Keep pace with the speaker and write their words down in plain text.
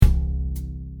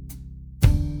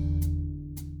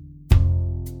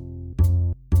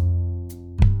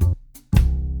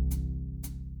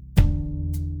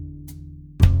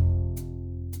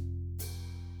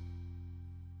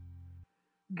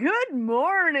Good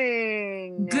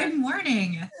morning. Good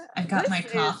morning. I've got my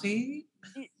This coffee.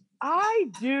 I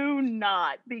do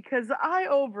not, because I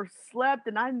overslept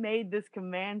and I made this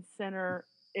command center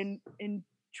in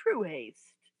true haste.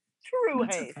 True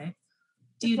That's haste. okay.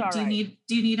 Do It's you all do you right.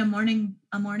 need a morning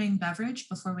beverage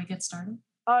before we get started?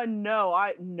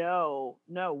 No.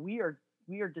 We are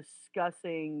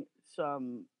discussing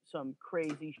some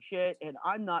crazy shit, and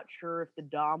I'm not sure if the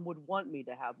Dom would want me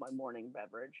to have my morning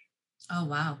beverage. Oh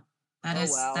wow. Oh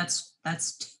wow. That's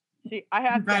See, I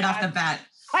have to right off ask the bat.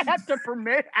 I have to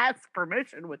ask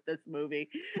permission with this movie.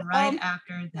 Right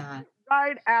after that.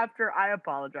 Right after I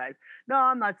apologize. No,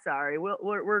 I'm not sorry.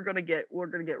 We're gonna get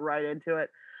right into it.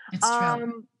 It's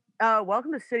true.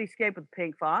 Welcome to Cityscape with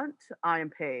Pink Font. I am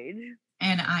Paige.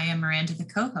 And I am Miranda, the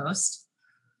co-host.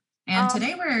 And Um,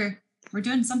 today we're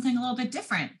doing something a little bit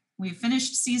different. We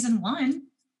finished season 1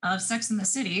 of Sex and the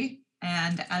City,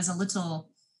 and as a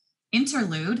little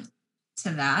interlude to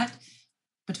that,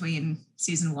 between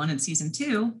season 1 and season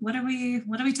 2, what are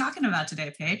we talking about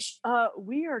today, Paige?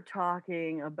 we are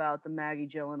talking about the Maggie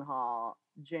Gyllenhaal,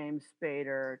 James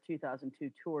Spader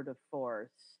 2002 tour de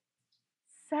force,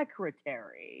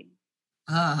 Secretary.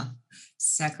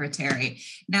 Secretary.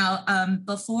 Now,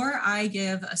 before I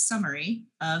give a summary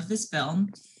of this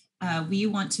film, we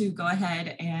want to go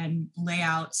ahead and lay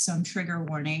out some trigger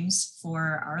warnings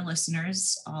for our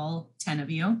listeners, all 10 of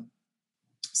you.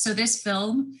 So this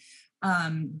film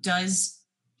does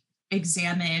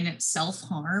examine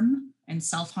self-harm and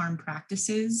self-harm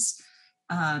practices.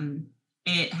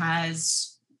 It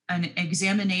has an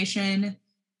examination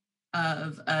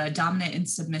of a dominant and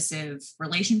submissive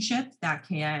relationship that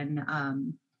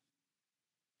can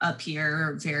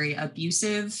appear very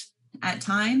abusive at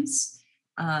times.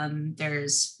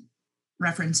 There's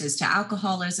references to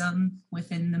alcoholism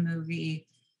within the movie.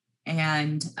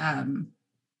 And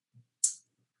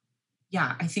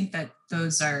I think that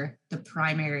those are the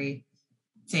primary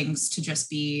things to just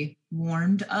be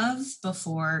warned of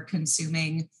before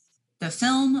consuming the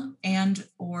film and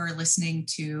or listening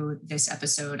to this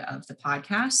episode of the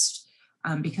podcast,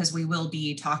 because we will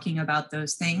be talking about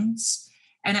those things.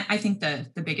 And I think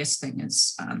the biggest thing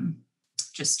is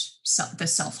just the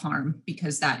self-harm,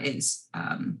 because that is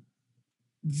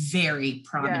very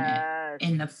prominent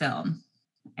in the film.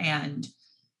 And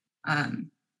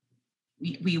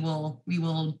we will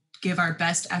give our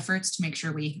best efforts to make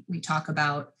sure we talk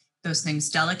about those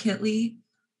things delicately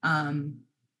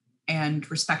and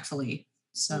respectfully,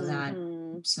 so that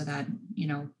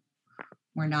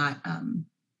we're not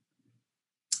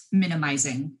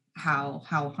minimizing how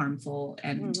harmful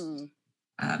and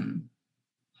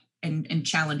and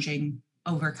challenging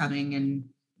overcoming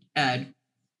and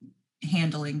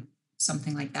handling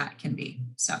something like that can be.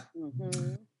 So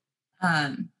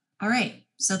all right,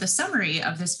 so the summary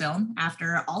of this film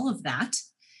after all of that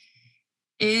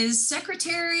is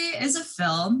Secretary is a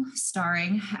film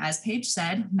starring, as Paige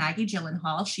said, Maggie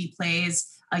Gyllenhaal. She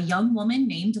plays a young woman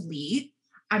named Lee.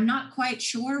 I'm not quite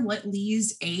sure what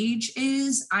Lee's age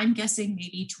is. I'm guessing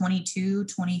maybe 22,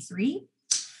 23.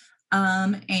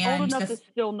 And old enough to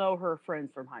still know her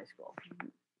friends from high school.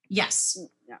 Yes.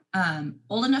 Yeah.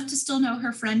 Old enough to still know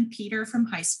her friend Peter from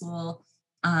high school,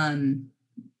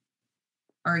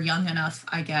 or young enough,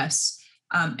 I guess,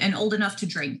 and old enough to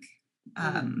drink.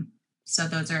 So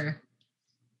those are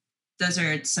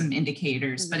some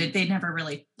indicators, but they never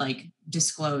really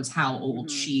disclose how old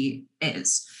she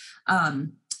is. All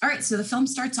right, so the film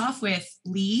starts off with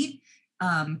Lee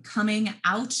coming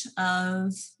out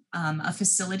of a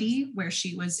facility where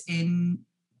she was receiving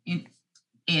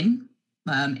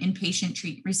inpatient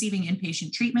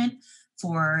treatment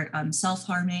for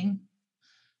self-harming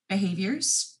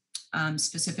behaviors,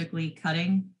 specifically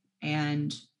cutting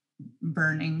and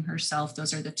burning herself.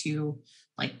 Those are the two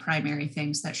primary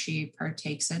things that she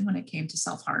partakes in when it came to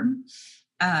self-harm.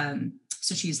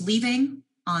 So she's leaving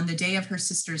on the day of her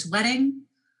sister's wedding,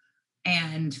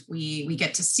 and we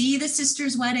get to see the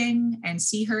sister's wedding and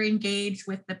see her engage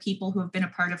with the people who have been a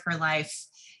part of her life.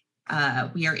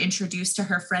 We are introduced to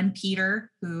her friend Peter,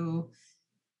 who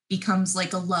becomes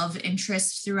a love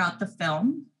interest throughout the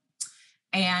film,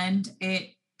 and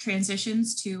it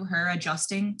transitions to her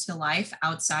adjusting to life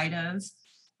outside of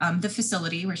the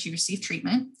facility where she received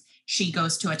treatment. She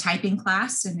goes to a typing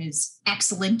class and is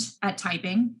excellent at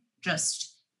typing,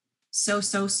 just so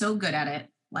good at it.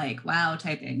 Wow,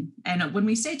 typing. And when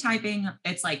we say typing,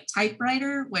 it's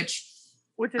typewriter, which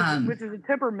is a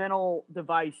temperamental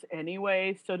device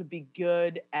anyway. So to be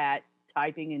good at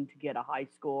typing and to get a high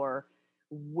score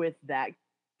with that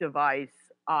device,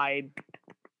 I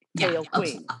hail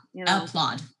queen.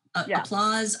 Applaud.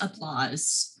 Applause.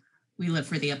 We live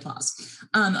for the applause.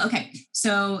 Okay,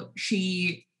 so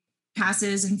she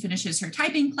passes and finishes her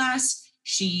typing class.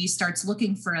 She starts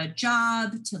looking for a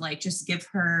job to like just give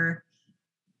her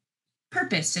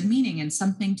purpose and meaning and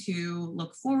something to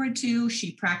look forward to.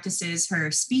 She practices her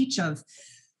speech of,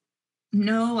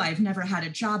 no, I've never had a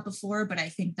job before, but I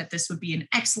think that this would be an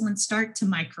excellent start to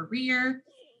my career,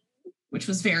 which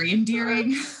was very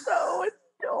endearing. So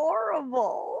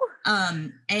adorable.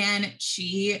 And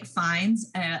she finds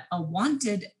a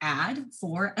wanted ad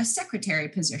for a secretary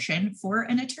position for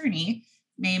an attorney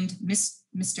named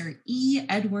Mr. E.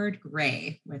 Edward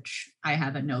Gray, which I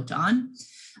have a note on.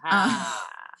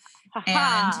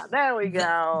 And there we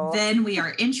go. Then we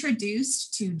are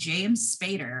introduced to James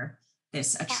Spader,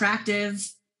 this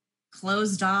attractive,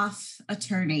 closed-off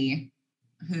attorney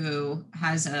who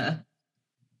has a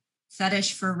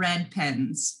fetish for red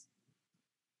pens.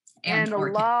 And a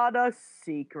lot of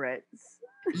secrets.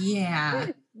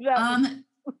 Yeah.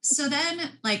 So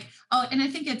then, like, and I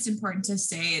think it's important to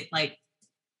say, like,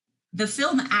 the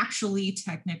film actually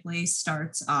technically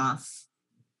starts off,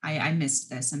 I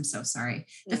missed this, I'm so sorry.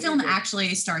 The film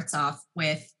actually starts off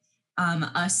with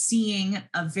us seeing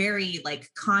a very, like,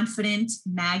 confident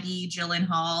Maggie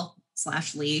Gyllenhaal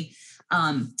 / Lee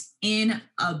in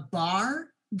a bar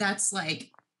that's, like,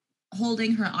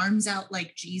 holding her arms out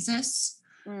like Jesus.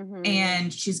 Mm-hmm.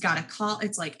 And she's got a collar,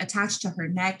 it's like attached to her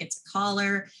neck, it's a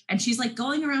collar, and she's like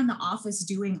going around the office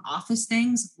doing office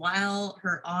things while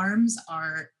her arms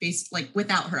are basically like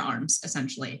without her arms,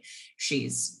 essentially.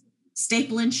 She's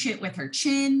stapling shit with her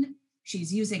chin,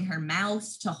 she's using her mouth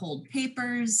to hold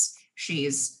papers,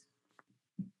 she's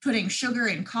putting sugar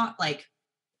in like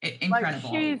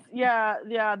incredible. Like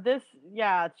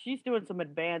she's doing some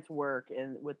advanced work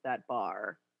with that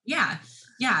bar. Yeah.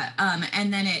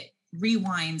 And then it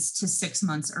rewinds to 6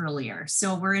 months earlier.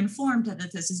 So we're informed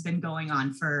that this has been going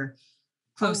on for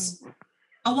a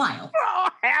while.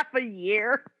 Half a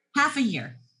year. Half a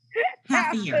year,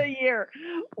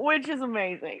 which is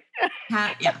amazing.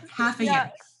 Half a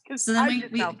year. So then I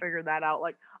just now figured that out.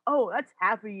 Like, that's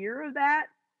half a year of that?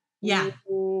 Yeah.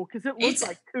 Because it looks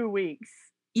like 2 weeks.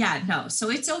 Yeah, no. So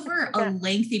it's over a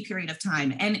lengthy period of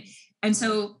time. And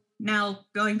so now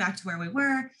going back to where we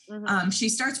were, she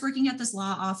starts working at this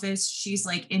law office. She's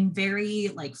like in very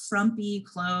like frumpy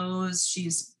clothes.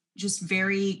 She's just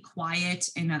very quiet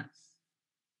and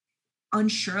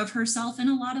unsure of herself in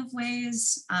a lot of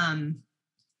ways.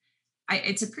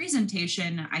 It's a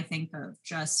presentation, I think, of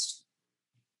just,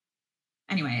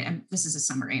 anyway, and this is a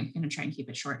summary. I'm going to try and keep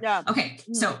it short. Yeah. Okay.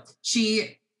 So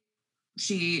she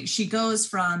goes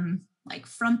from like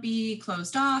frumpy,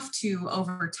 closed off to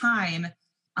over time,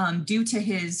 due to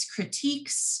his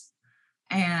critiques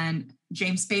and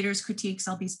James Spader's critiques,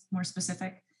 I'll be more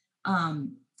specific.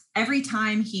 Every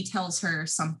time he tells her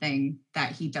something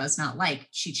that he does not like,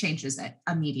 she changes it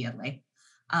immediately.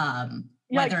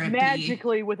 Whether it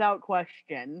magically, be, without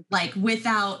question. Like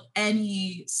without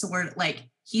any sort, like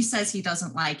he says he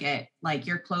doesn't like it. Like,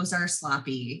 your clothes are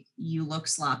sloppy. You look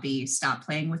sloppy. Stop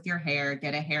playing with your hair.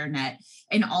 Get a hairnet.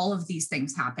 And all of these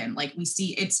things happen. Like, we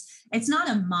see it's not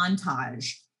a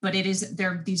montage, but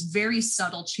there are these very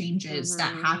subtle changes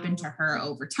that happen to her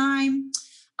over time.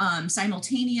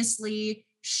 Simultaneously,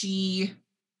 she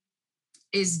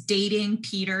is dating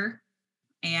Peter,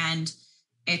 and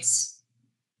it's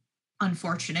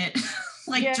unfortunate.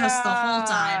 Just the whole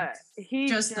time.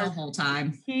 The whole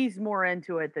time. He's more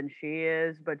into it than she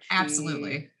is, but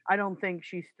absolutely. I don't think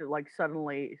she's like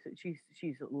suddenly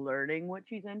she's learning what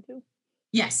she's into.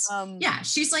 Yes.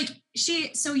 She's like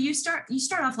so you start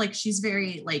off like she's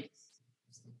very like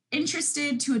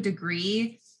interested to a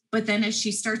degree, but then as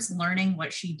she starts learning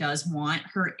what she does want,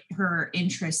 her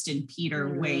interest in Peter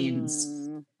wanes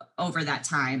over that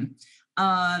time.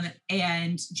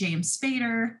 And James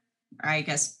Spader, or I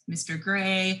guess Mr.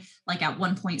 Gray, like at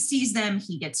one point sees them,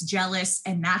 he gets jealous,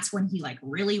 and that's when he like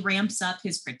really ramps up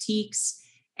his critiques.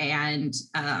 And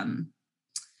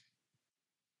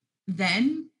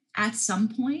then at some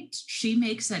point she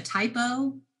makes a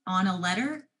typo on a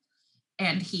letter,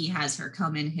 and he has her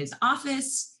come in his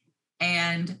office,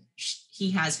 and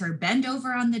he has her bend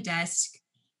over on the desk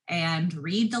and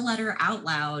read the letter out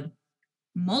loud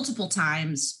multiple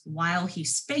times while he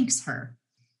spanks her.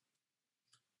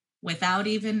 Without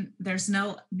even, there's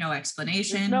no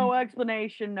explanation. There's no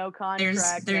explanation, no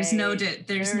contract. There's no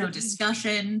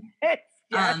discussion. It's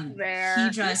just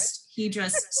there. He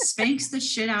just spanks the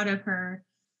shit out of her,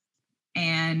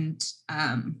 and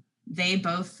they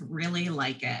both really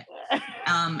like it.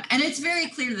 And it's very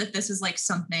clear that this is like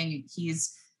something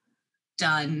he's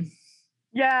done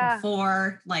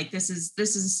before. Like this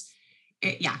is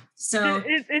So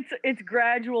it's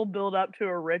gradual build up to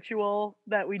a ritual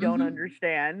that we don't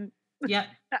understand. Yep.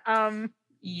 Um,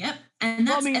 Yep. And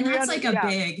that's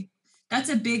that's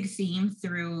a big theme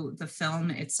through the film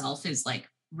itself, is like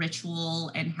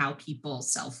ritual and how people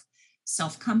self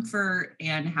comfort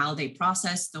and how they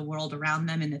process the world around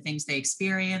them and the things they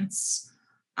experience.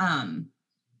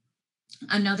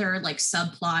 Another like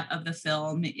subplot of the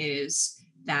film is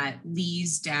that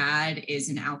Lee's dad is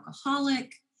an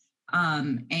alcoholic,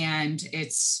 and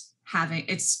it's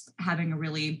having a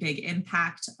really big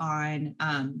impact on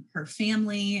her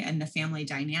family and the family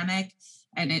dynamic.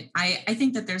 And I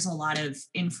think that there's a lot of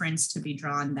inference to be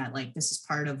drawn that like this is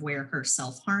part of where her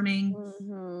self-harming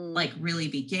like really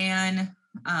began.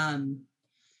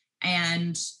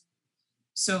 And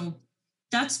so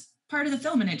that's part of the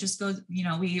film, and it just goes, you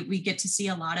know, we get to see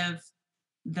a lot of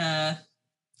the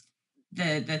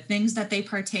things that they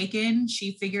partake in.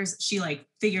 She figures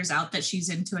out that she's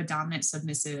into a dominant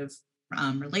submissive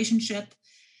relationship.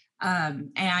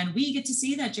 And we get to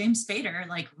see that James Spader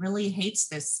like really hates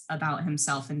this about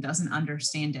himself and doesn't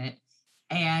understand it.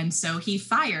 And so he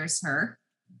fires her,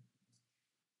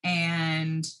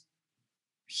 and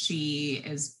she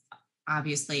is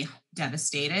obviously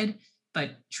devastated,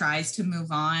 but tries to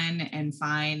move on and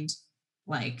find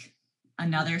like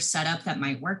another setup that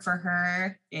might work for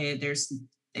her. She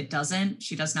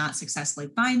does not successfully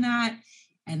find that.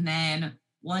 And then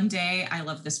one day, I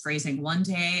love this phrasing, one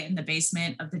day in the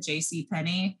basement of the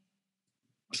JCPenney,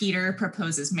 Peter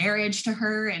proposes marriage to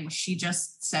her, and she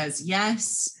just says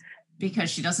yes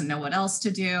because she doesn't know what else to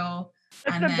do.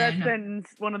 That's the best sentence,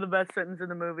 one of the best sentences in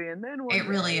the movie. And then it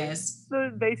really is.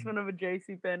 The basement of a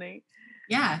JCPenney.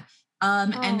 Yeah.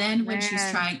 And then when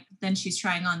she's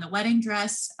trying on the wedding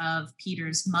dress of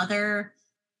Peter's mother,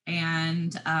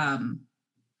 and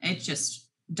it just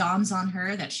dawns on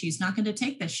her that she's not going to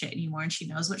take this shit anymore, and she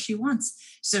knows what she wants.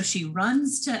 So she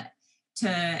runs to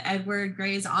Edward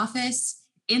Gray's office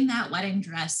in that wedding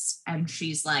dress, and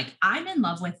she's like, "I'm in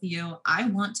love with you. I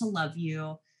want to love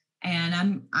you,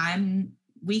 and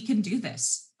we can do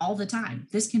this all the time.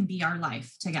 This can be our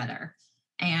life together."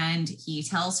 And he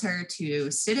tells her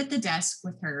to sit at the desk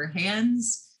with her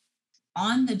hands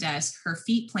on the desk, her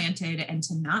feet planted, and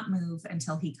to not move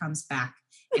until he comes back.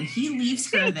 And he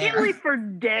leaves her there for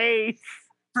days.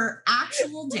 For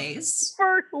actual days.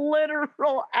 For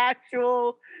literal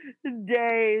actual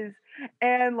days.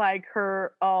 And like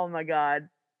her, oh my God.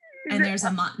 And there's a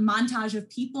montage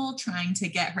of people trying to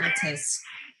get her to...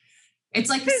 It's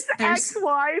like his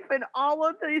ex-wife and all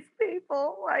of these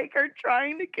people like are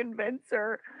trying to convince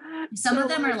her. Some of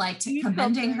them are like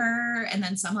commending her, and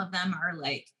then some of them are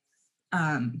like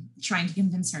trying to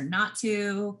convince her not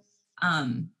to.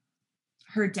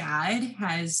 Her dad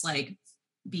has like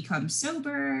become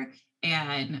sober,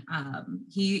 and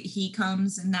he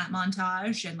comes in that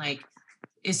montage and like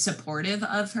is supportive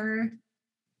of her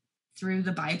through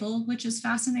the Bible, which is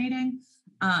fascinating.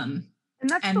 And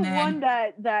that's the one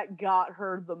that got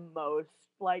her the most.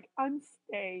 Like, I'm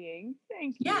staying.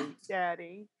 Thank you,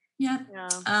 Daddy. Yeah.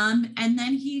 And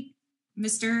then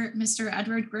Mr.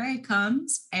 Edward Gray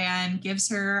comes and gives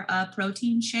her a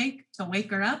protein shake to wake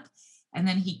her up. And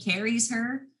then he carries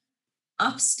her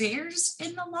upstairs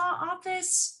in the law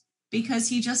office because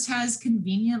he just has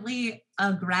conveniently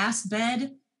a grass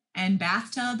bed and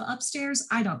bathtub upstairs.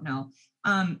 I don't know.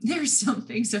 There's some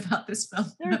things about this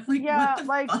film. Where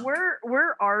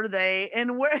are they?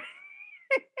 And where?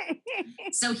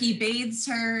 So he bathes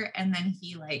her, and then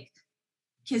he like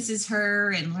kisses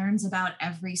her and learns about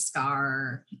every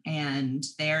scar, and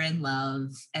they're in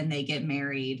love, and they get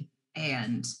married,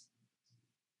 and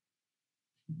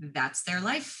that's their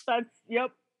life.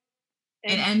 Yep.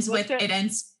 And it ends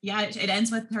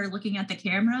with her looking at the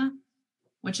camera,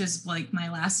 which is like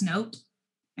my last note,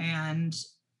 and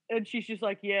she's just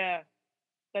like, yeah,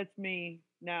 that's me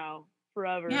now,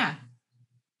 forever. Yeah.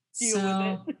 Deal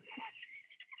with it.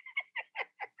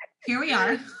 Here we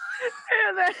are.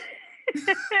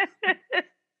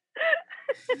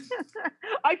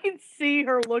 I can see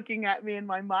her looking at me in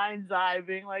my mind's eye,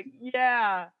 being like,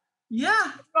 yeah.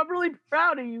 Yeah. I'm really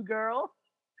proud of you, girl.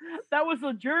 That was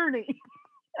a journey.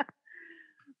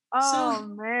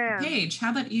 Man. Paige,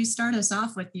 how about you start us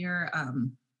off with your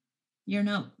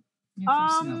note?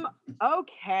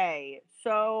 Okay.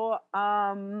 So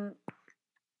I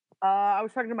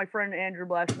was talking to my friend Andrew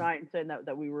last night and saying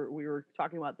that we were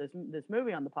talking about this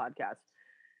movie on the podcast.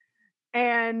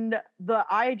 And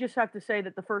I just have to say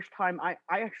that the first time I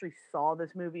actually saw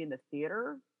this movie in the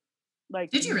theater. Like,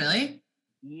 did you really?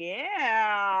 Yeah.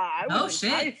 I was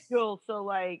in high school, so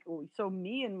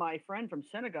me and my friend from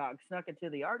synagogue snuck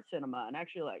into the art cinema and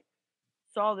actually like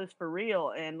saw this for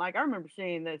real, and like I remember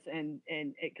seeing this, and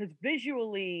because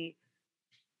visually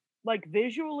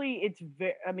it's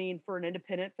very, I mean, for an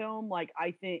independent film, like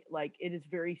I think like it is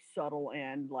very subtle,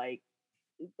 and like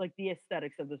the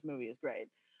aesthetics of this movie is great.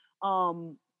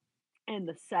 Um and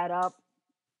the setup.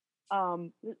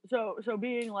 So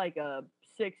being like a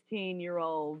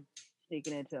 16-year-old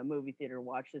sneaking into a movie theater to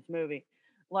watch this movie,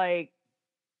 like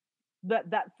that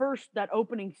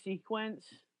opening sequence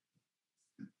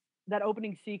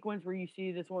where you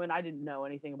see this woman. I didn't know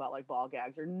anything about like ball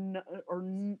gags or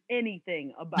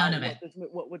anything None about of it.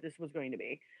 what this was going to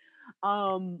be.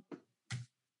 Um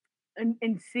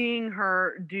and seeing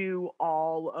her do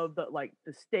all of the like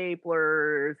the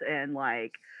staplers and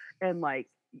like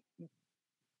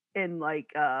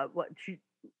what she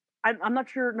I'm not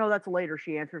sure. No, that's later.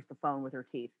 She answers the phone with her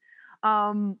teeth.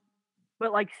 Um,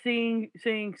 but like seeing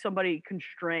somebody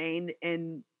constrained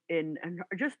in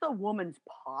just the woman's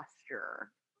posture,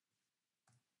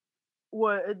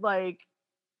 what like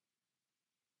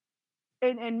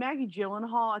and Maggie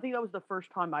Gyllenhaal. I think that was the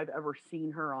first time I've ever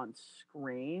seen her on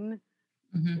screen.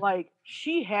 Mhm. Like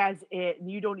she has it, and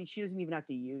you don't. She doesn't even have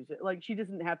to use it. Like she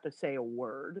doesn't have to say a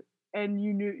word, and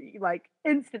you knew like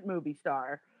instant movie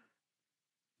star.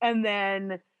 And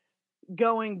then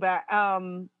going back,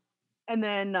 and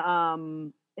then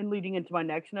and leading into my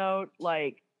next note,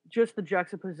 like just the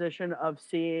juxtaposition of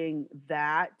seeing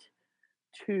that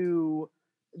to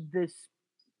this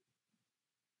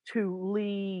to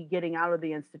Lee getting out of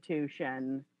the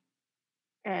institution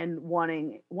and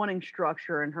wanting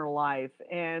structure in her life.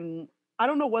 And I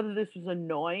don't know whether this was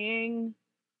annoying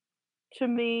to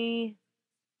me,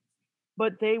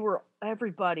 but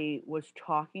everybody was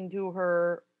talking to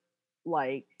her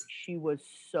like she was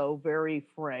so very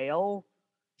frail.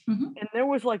 Mhm. And there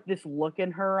was like this look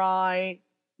in her eye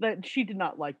that she did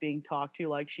not like being talked to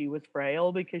like she was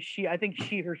frail, because I think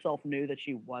she herself knew that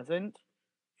she wasn't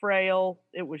frail.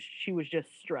 She was just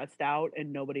stressed out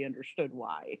and nobody understood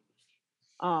why.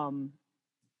 Um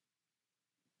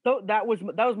so that was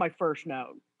my first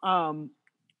note.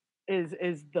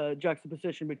 Is the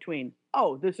juxtaposition between,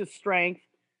 oh, this is strength.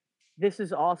 This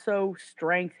is also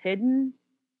strength hidden,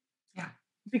 Yeah.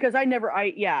 because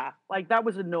yeah, like that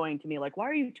was annoying to me. Like, why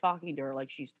are you talking to her like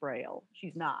she's frail?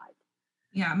 She's not.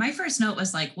 Yeah. My first note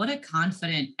was like, what a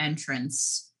confident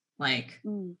entrance. Like,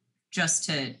 Mm. just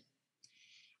to,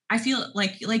 I feel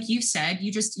like you said,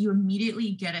 you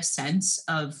immediately get a sense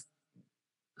of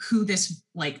who this,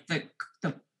 like the,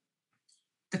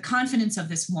 the confidence of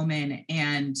this woman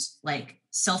and like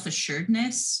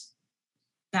self-assuredness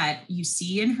that you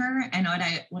see in her. And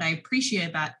what I appreciate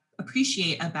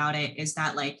about it is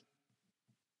that like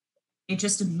it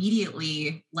just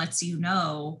immediately lets you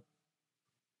know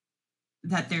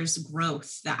that there's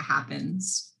growth that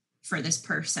happens for this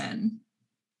person.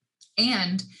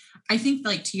 And I think,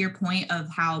 like, to your point of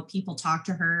how people talk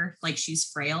to her like she's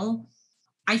frail,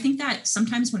 I think that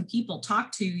sometimes when people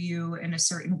talk to you in a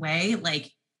certain way,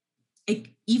 like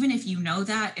even if you know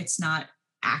that it's not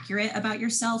accurate about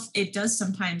yourself, it does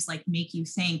sometimes like make you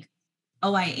think,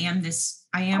 oh, I am Oh,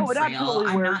 it frail. absolutely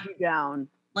I'm wears not, you down.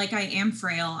 like, I am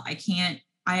frail. I can't,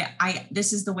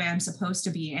 this is the way I'm supposed to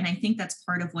be. And I think that's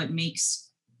part of what makes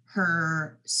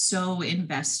her so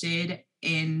invested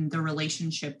in the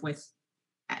relationship with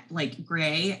like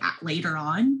Gray later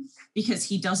on, because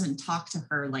he doesn't talk to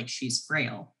her like she's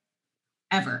frail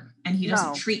ever. And he doesn't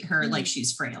No. treat her like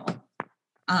she's frail.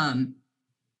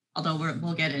 Although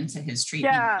we'll get into his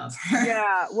treatment of her.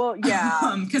 Yeah. Well,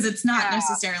 yeah. Because it's not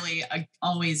necessarily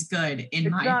always good, in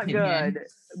my opinion. Good,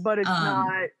 but it's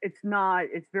not. It's not.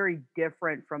 It's very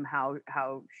different from how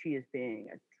she is being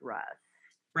addressed.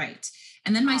 Right.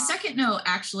 And then my second note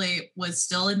actually was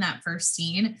still in that first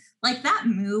scene. Like that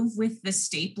move with the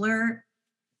stapler,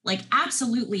 like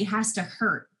absolutely has to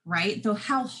hurt, right? Though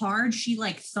how hard she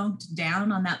like thunked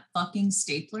down on that fucking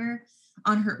stapler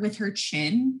on her with her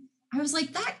chin. I was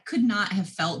like, that could not have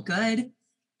felt good.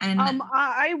 And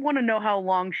I want to know how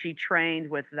long she trained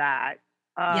with that.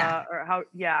 Yeah. Or how,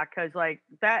 yeah, because like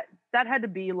that had to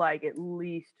be like at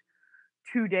least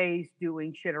 2 days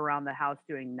doing shit around the house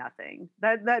doing nothing.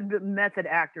 That method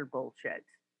actor bullshit.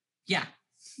 Yeah,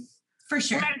 for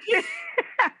sure.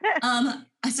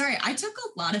 Sorry, I took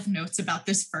a lot of notes about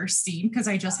this first scene because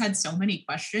I just had so many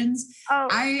questions. Oh.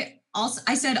 I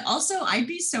said I'd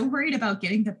be so worried about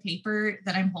getting the paper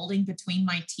that I'm holding between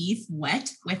my teeth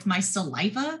wet with my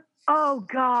saliva. Oh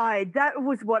God, that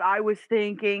was what I was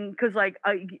thinking. Because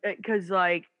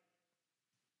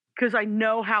I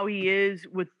know how he is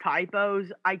with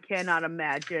typos. I cannot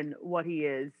imagine what he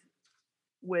is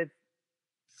with.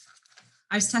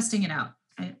 I was testing it out.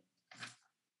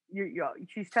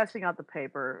 she's testing out the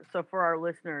paper. So for our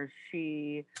listeners,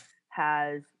 she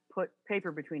has put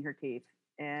paper between her teeth,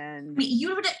 and I mean,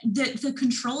 you would the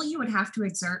control you would have to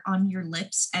exert on your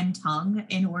lips and tongue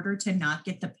in order to not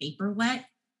get the paper wet.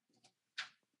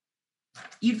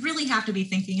 You'd really have to be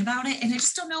thinking about it, and I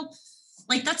just don't know.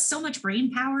 Like, that's so much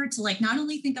brain power to like not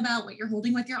only think about what you're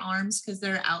holding with your arms because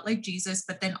they're out like Jesus,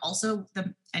 but then also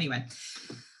anyway.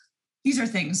 These are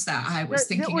things that I was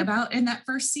thinking about in that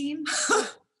first scene.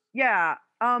 Yeah.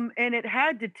 And it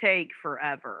had to take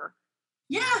forever.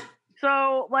 Yeah.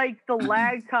 So like the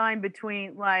lag time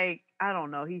between, like, I don't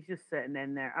know, he's just sitting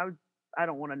in there. I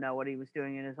don't want to know what he was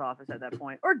doing in his office at that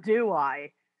point. Or do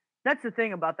I? That's the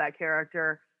thing about that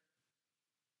character.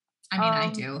 I mean,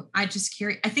 I do. I just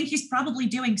curious. I think he's probably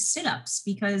doing sit-ups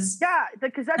because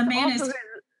because that's the man also is.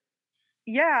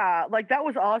 Like that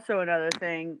was also another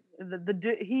thing.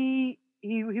 He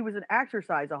was an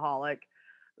exerciseaholic,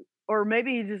 or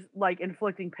maybe he's just like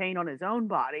inflicting pain on his own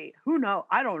body. Who knows?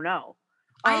 I don't know.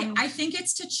 I think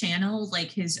it's to channel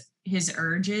like his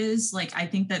urges. Like I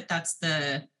think that's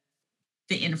the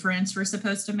inference we're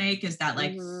supposed to make, is that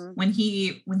like when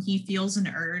he feels an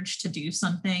urge to do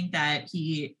something that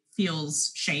he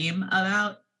feels shame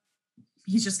about,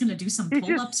 he's just going to do some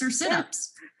pull-ups or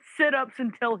sit-ups. Sit-ups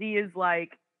until he is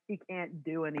like he can't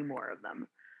do any more of them.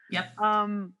 Yep.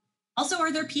 Also, are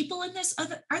there other people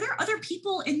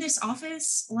in this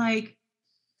office? Like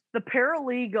the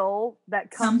paralegal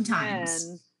that comes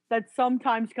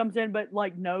sometimes comes in, but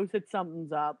like knows that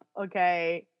something's up.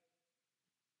 Okay.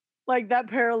 Like that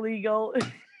paralegal.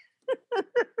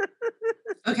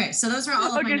 Okay, so those are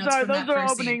all of my notes. Sorry, from those that are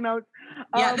first opening scene. notes.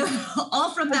 Yeah,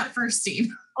 all from that first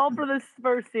scene. All for this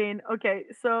first scene. Okay,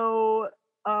 so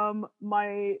I'm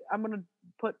gonna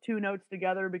put two notes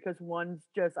together because one's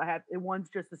just a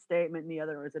statement and the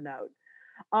other is a note.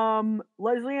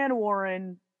 Leslie Ann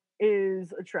Warren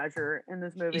is a treasure in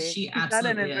this movie. She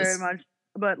absolutely is. Very much,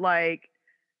 but like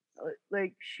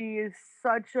she is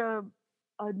such a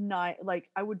nice, like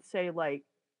I would say, like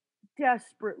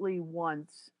desperately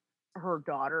wants her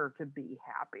daughter to be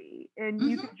happy, and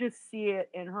you can just see it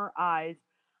in her eyes.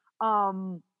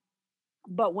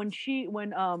 But when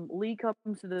Lee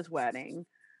comes to this wedding,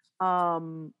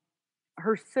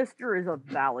 her sister is a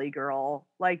valley girl.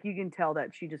 Like you can tell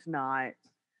that she does not,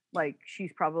 like,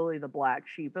 she's probably the black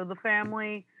sheep of the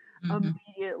family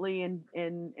immediately,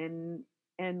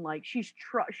 and like she's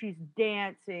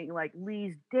dancing, like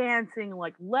Lee's dancing,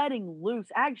 like letting loose.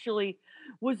 Actually,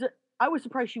 I was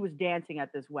surprised she was dancing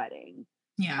at this wedding.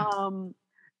 Yeah.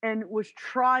 And was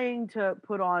trying to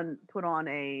put on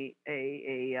a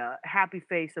happy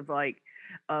face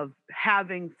of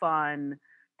having fun,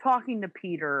 talking to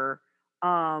Peter,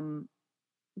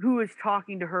 who is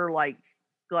talking to her like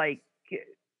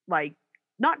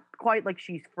not quite like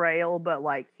she's frail, but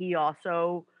like he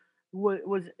also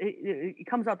was. It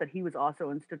comes out that he was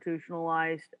also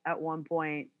institutionalized at one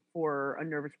point for a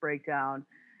nervous breakdown,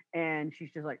 and she's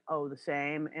just like, oh, the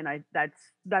same. And that's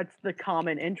the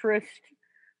common interest.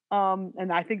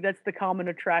 And I think that's the common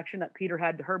attraction that Peter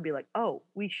had to her. Be like, oh,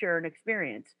 we share an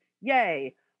experience.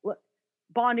 Yay.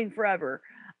 Bonding forever.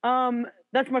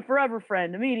 That's my forever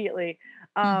friend immediately.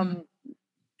 But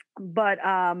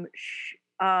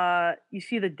you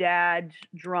see the dad's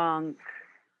drunk.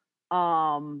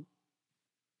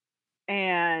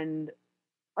 And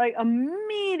like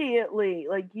immediately,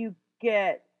 like you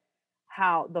get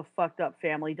how the fucked up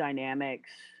family dynamics,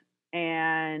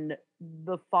 and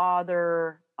the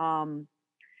father, and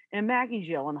Maggie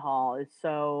Gyllenhaal is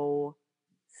so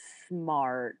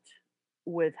smart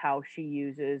with how she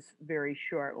uses very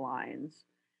short lines.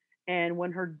 And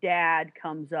when her dad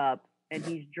comes up and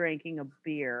he's drinking a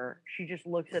beer, she just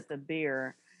looks at the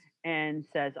beer and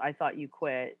says, I thought you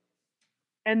quit.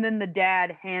 And then the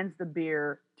dad hands the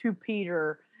beer to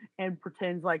Peter and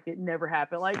pretends like it never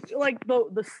happened. Like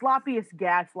the sloppiest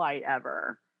gaslight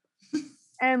ever.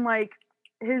 And like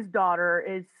his daughter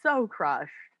is so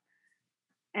crushed.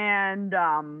 And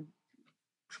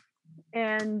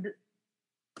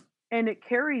it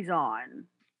carries on.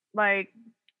 Like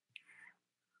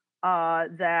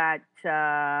that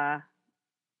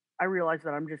I realize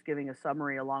that I'm just giving a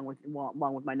summary along with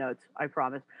my notes, I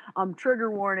promise. Trigger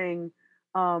warning,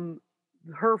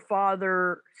 her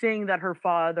father, seeing that her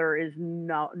father is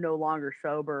no longer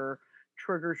sober,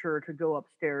 triggers her to go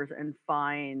upstairs and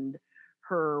find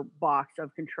her box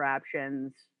of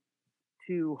contraptions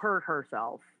to hurt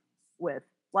herself with.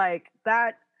 Like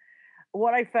that,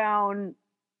 what I found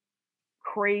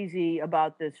crazy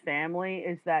about this family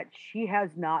is that she has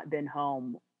not been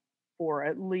home for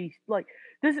at least like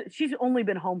this. She's only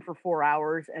been home for 4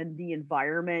 hours, and the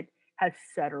environment has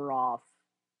set her off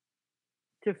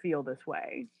to feel this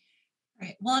way.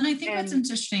 Right. Well, and I think what's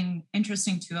interesting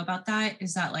too about that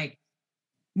is that like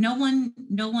no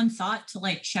one thought to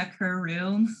like check her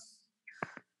room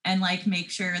and like make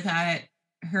sure that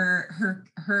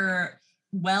her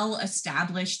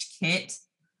well-established kit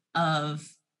of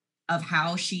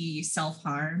how she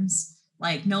self-harms,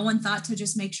 like no one thought to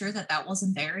just make sure that that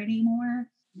wasn't there anymore.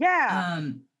 Yeah.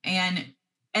 And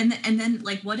then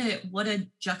like what a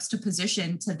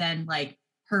juxtaposition to then like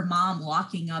her mom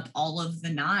locking up all of the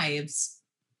knives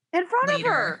in front later. Of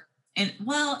her. And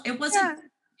well, it wasn't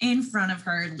in front of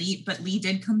her, but Lee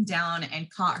did come down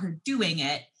and caught her doing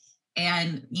it.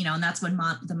 And, you know, and that's when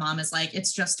the mom is like,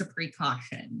 it's just a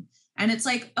precaution. And it's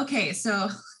like, okay, so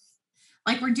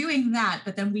like we're doing that,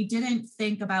 but then we didn't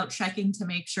think about checking to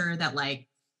make sure that like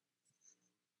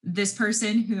this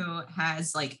person who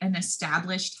has like an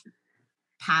established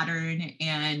pattern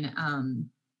and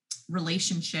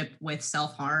relationship with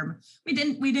self-harm, we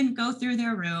didn't go through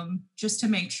their room just to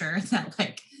make sure that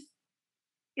like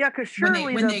because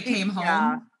surely when they came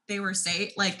home they were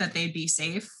safe, like that they'd be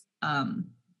safe. They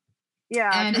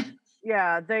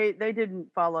didn't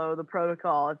follow the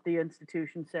protocol. If the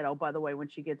institution said, oh, by the way, when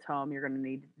she gets home you're going to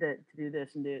need to do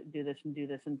this and do this and do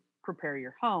this and prepare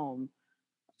your home.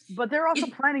 But they're also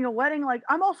planning a wedding. Like,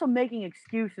 I'm also making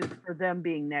excuses for them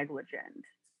being negligent,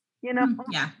 you know?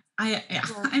 I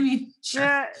mean,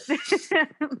 sure.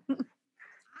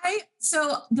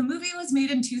 So the movie was made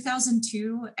in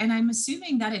 2002, and I'm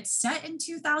assuming that it's set in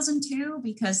 2002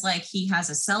 because like he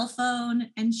has a cell phone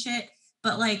and shit.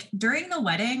 But like during the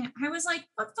wedding, I was like,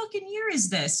 what fucking year is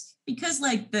this? Because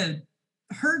like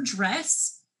her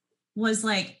dress was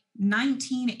like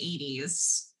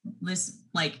 1980s. This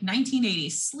like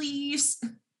 1980s sleeves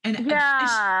and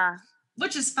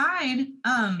which is fine.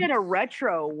 In a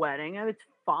retro wedding, it's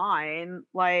fine.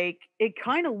 Like it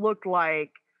kind of looked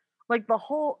like the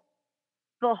whole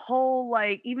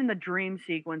like even the dream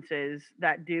sequences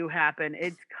that do happen,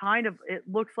 it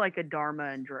looks like a Dharma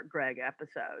and Greg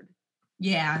episode.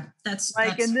 Yeah, that's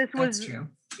true.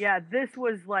 Yeah, this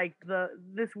was like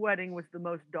this wedding was the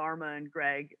most Dharma and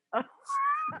Greg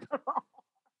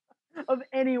of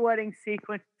any wedding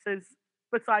sequences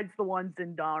besides the ones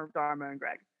in Dharma and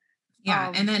Greg.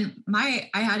 Yeah, and then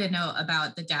I had a note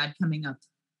about the dad coming up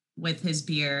with his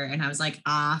beer, and I was like,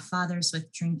 fathers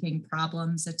with drinking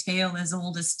problems, a tale as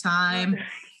old as time.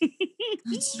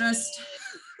 Let's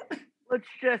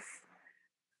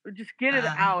just get it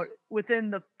out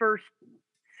within the first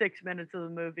 6 minutes of the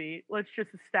movie. Let's just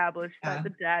establish that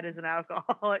the dad is an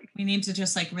alcoholic. We need to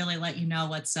just like really let you know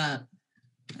what's up.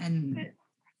 And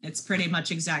it's pretty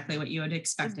much exactly what you would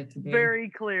expect it to be.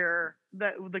 Very clear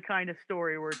that the kind of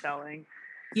story we're telling.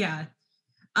 Yeah.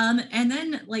 And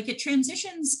then like it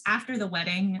transitions after the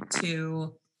wedding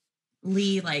to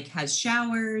Lee like has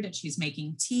showered and she's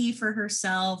making tea for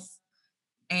herself,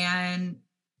 and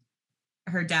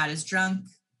her dad is drunk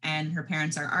and her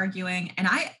parents are arguing. And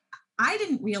I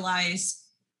didn't realize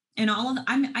in all of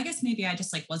I guess maybe I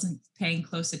just like wasn't paying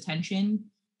close attention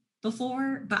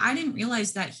before, but I didn't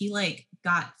realize that he like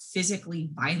got physically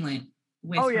violent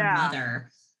with her mother.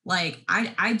 Like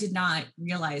I did not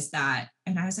realize that,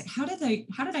 and I was like, how did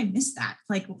I miss that?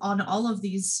 Like on all of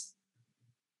these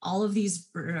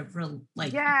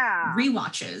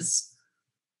rewatches.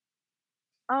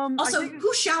 Also,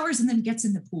 who showers and then gets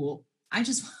in the pool? I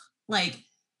just like.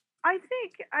 I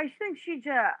think she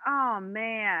just. Oh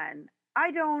man, I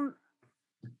don't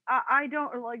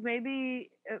like.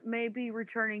 Maybe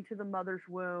returning to the mother's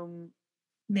womb.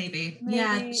 Maybe.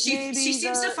 She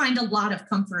seems to find a lot of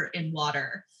comfort in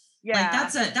water. Yeah,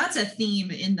 like that's a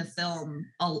theme in the film.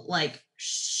 Like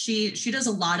she does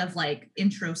a lot of like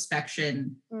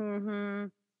introspection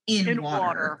in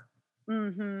water.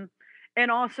 Mm-hmm.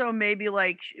 And also maybe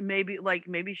she.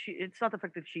 It's not the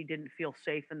fact that she didn't feel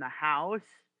safe in the house,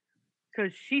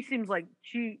 because she seemed like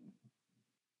the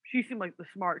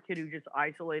smart kid who just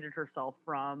isolated herself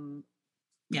from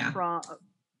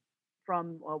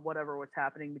whatever was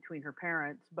happening between her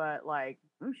parents, but like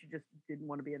she just didn't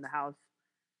want to be in the house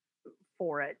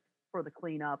for the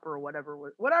cleanup or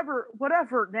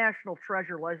whatever national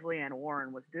treasure Leslie Ann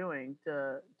Warren was doing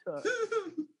to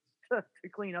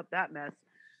clean up that mess.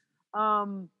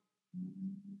 And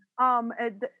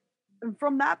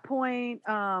from that point,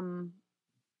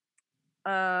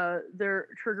 their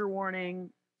trigger warning.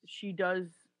 She does.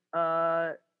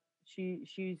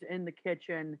 She's in the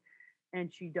kitchen,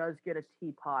 and she does get a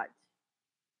teapot.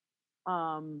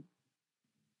 A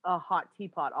hot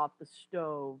teapot off the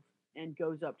stove, and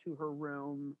goes up to her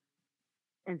room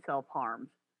and self-harms.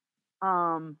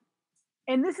 And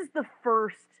this is the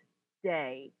first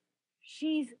day.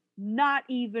 She's not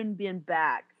even been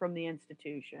back from the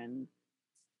institution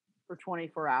for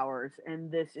 24 hours,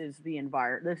 and this is the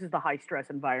high stress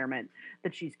environment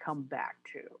that she's come back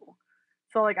to.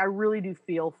 So like I really do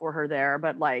feel for her there,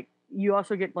 but like you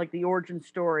also get like the origin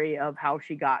story of how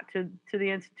she got to the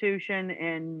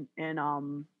institution and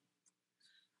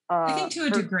I think to a her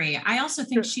degree. I also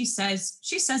think she says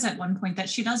at one point that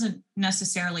she doesn't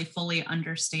necessarily fully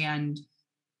understand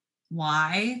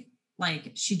why.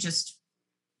 Like she just,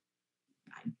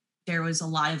 there was a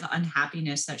lot of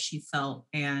unhappiness that she felt,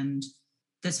 and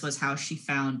this was how she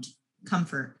found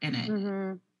comfort in it.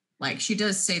 Mm-hmm. Like she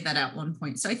does say that at one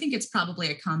point. So I think it's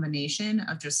probably a combination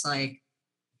of just like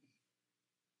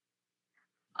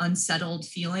unsettled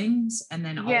feelings and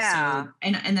then also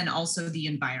and then also the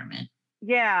environment.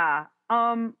 Yeah.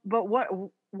 But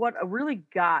what really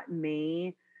got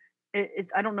me,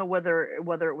 I don't know whether it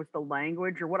was the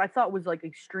language or what I thought was like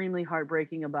extremely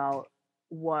heartbreaking about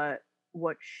what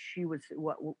she was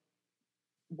what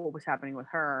was happening with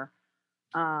her.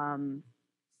 In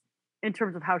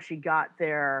terms of how she got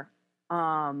there,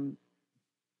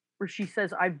 where she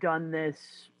says, I've done this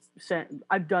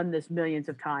millions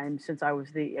of times since I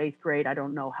was the 8th grade. I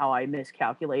don't know how I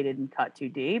miscalculated and cut too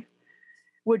deep,"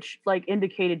 which like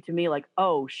indicated to me like,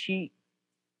 oh,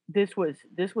 this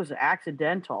was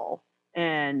accidental,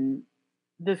 and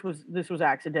this was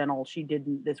accidental.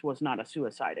 This was not a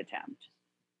suicide attempt.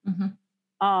 Mm-hmm.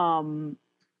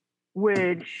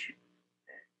 Which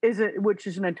is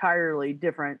an entirely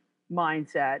different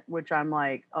mindset, which I'm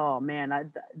like, oh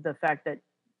man, the fact that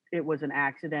it was an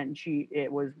accident and it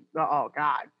was, oh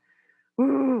God.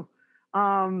 Ooh.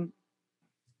 And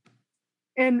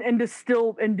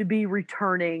to be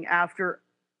returning after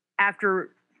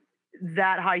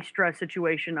that high stress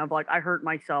situation of like, I hurt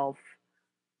myself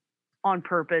on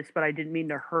purpose, but I didn't mean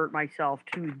to hurt myself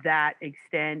to that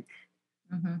extent.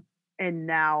 Mm-hmm. And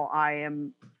now I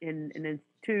am in an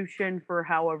institution for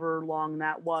however long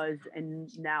that was, and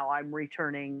now I'm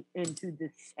returning into the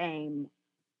same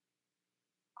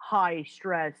high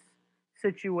stress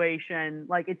situation.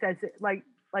 Like it's as like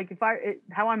if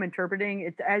how I'm interpreting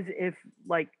it's as if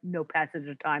like no passage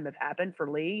of time have happened for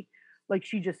Lee. Like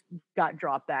she just got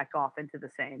dropped back off into the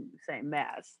same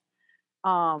mess.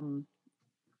 But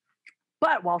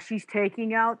while she's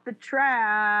taking out the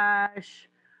trash,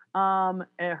 and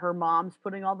her mom's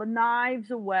putting all the knives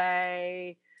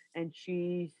away, and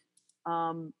she's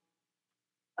um,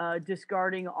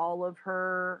 discarding um, all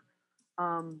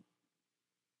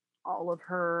of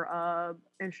her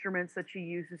instruments that she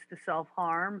uses to self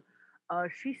harm.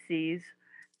 She sees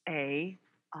a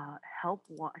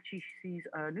she sees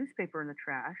a newspaper in the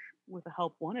trash with a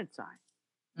help wanted sign.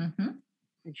 Mm-hmm.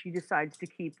 And she decides to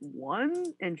keep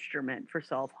one instrument for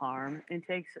self harm and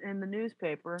takes in the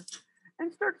newspaper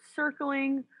and starts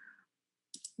circling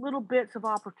little bits of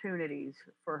opportunities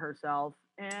for herself.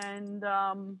 And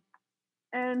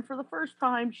for the first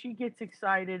time, she gets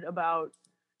excited about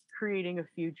creating a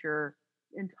future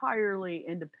entirely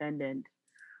independent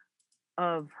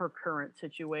of her current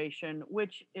situation,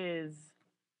 which is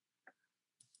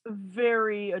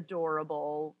very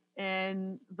adorable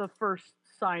and the first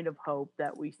sign of hope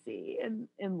that we see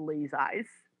in Lee's eyes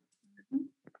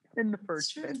in the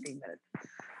first 15 minutes.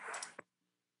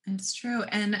 It's true.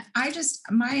 And I just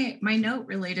my note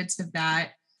related to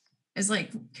that is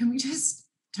like, can we just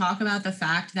talk about the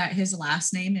fact that his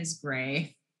last name is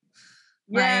Gray?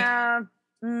 Yeah.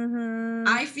 Like, mm-hmm.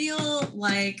 I feel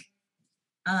like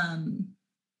the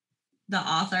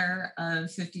author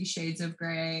of 50 Shades of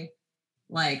Grey,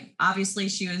 like obviously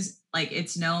she was like,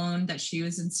 it's known that she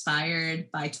was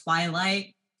inspired by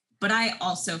Twilight, but I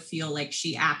also feel like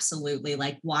she absolutely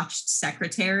like watched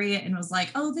Secretariat and was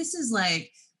like, oh, this is like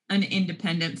an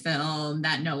independent film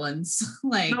that nobody's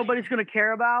going to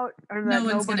care about, or no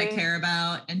one's going to care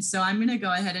about. And so I'm going to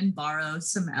go ahead and borrow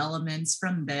some elements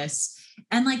from this.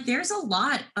 And like, there's a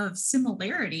lot of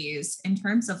similarities in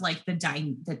terms of like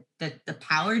the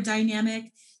power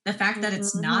dynamic, the fact that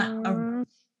it's not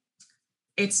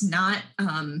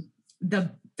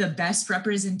the best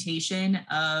representation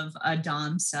of a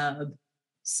dom sub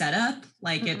setup.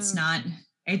 Like it's not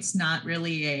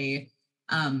really a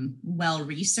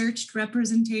well-researched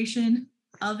representation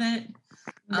of it.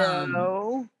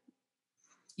 No.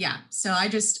 Yeah, so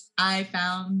I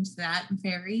found that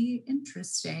very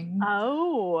interesting.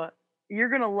 Oh, you're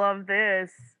gonna love this.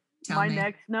 Tell me.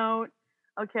 Next note.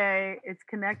 Okay, it's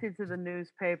connected to the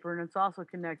newspaper and it's also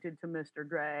connected to Mr.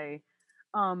 Gray.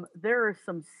 There are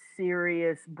some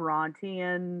serious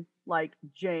Brontean, like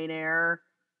Jane Eyre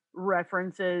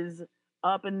references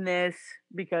up in this,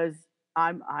 because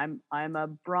I'm a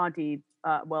Bronte.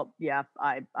 Well, yeah,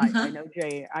 I know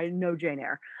Jane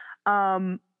Eyre.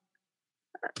 Um,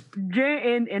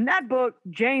 in that book,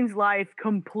 Jane's life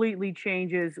completely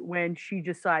changes when she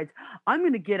decides, I'm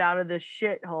going to get out of this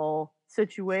shithole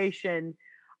situation.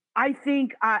 I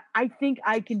think I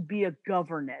can be a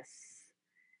governess,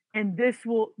 and this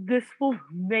will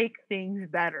make things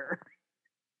better.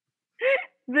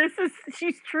 This is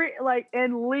she's like,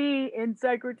 and Lee in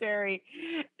Secretary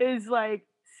is like,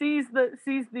 sees the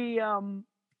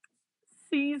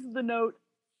note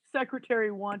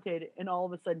Secretary wanted, and all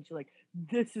of a sudden she's like,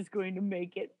 this is going to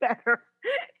make it better.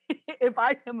 If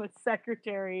I am a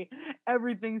secretary,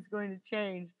 everything's going to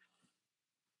change.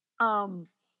 Um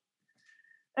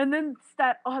and then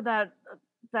that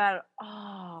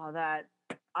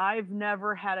I've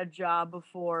never had a job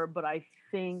before, but I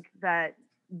think that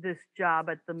this job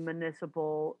at the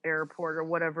municipal airport, or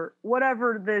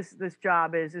whatever this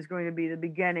job is going to be the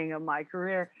beginning of my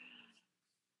career,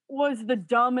 was the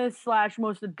dumbest slash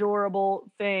most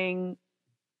adorable thing.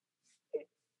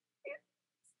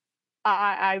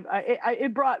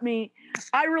 It brought me.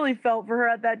 I really felt for her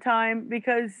at that time,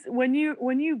 because when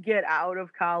you get out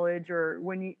of college, or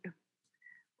when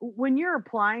you're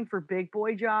applying for big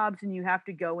boy jobs and you have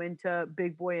to go into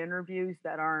big boy interviews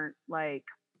that aren't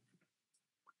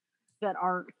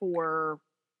for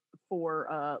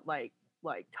like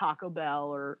Taco Bell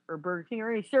or Burger King,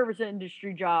 or any service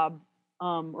industry job,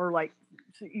 or like,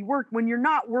 so you work when you're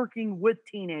not working with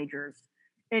teenagers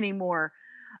anymore.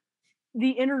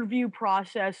 The interview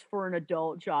process for an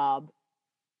adult job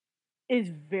is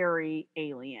very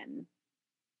alien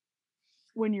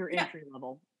when you're Yeah. entry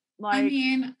level. I Like,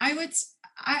 mean, I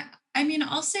mean,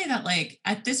 I'll say that, like,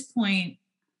 at this point,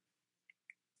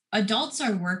 adults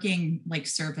are working like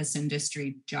service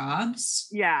industry jobs.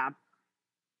 yeah,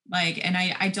 Like, and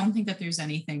I don't think that there's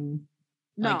anything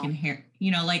like no, inherent,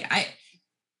 like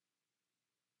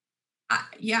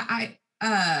yeah,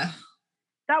 that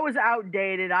was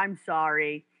outdated. I'm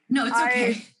sorry. no, it's I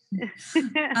okay.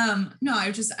 No,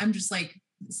 I'm just like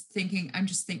thinking,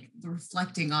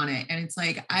 reflecting on it. And it's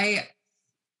like, I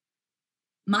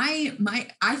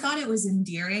thought it was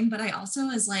endearing, but I also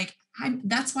was like,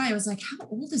 that's why I was like, how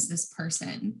old is this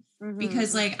person?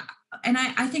 Because like, and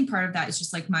I think part of that is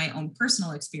just like my own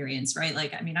personal experience, right?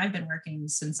 Like, I mean, I've been working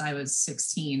since I was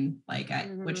 16, like,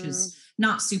 which is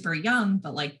not super young,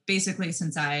 but like basically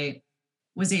since I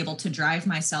was able to drive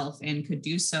myself and could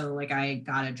do so, like I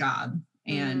got a job.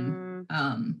 And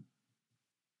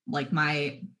like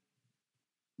my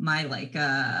like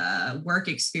work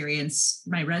experience,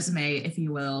 my resume, if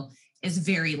you will, is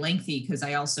very lengthy, because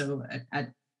I also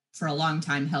for a long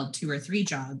time held 2 or 3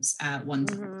 jobs at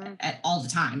at all the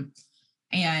time.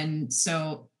 And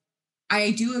so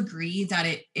I do agree that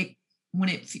it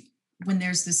when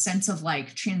there's this sense of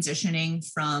like transitioning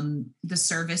from the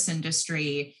service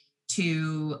industry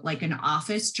to like an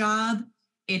office job,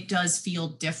 it does feel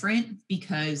different,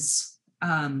 because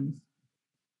I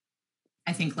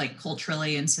think like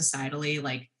culturally and societally,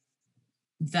 like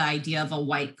the idea of a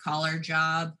white collar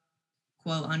job,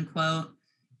 quote unquote,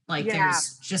 like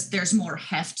there's more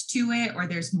heft to it, or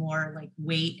there's more like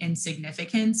weight and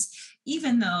significance,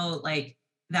 even though like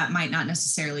that might not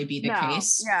necessarily be the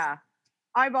case. Yeah.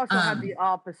 I've also had the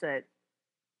opposite,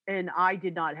 and I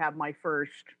did not have my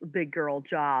first big girl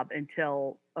job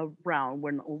until around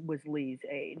when it was Lee's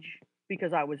age,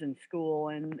 because I was in school,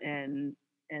 and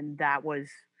that was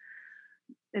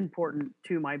important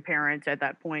to my parents at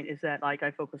that point, is that like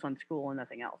I focus on school and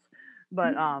nothing else.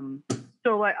 But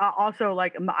so like also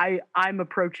like I'm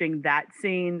approaching that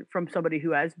scene from somebody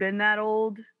who has been that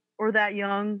old or that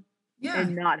young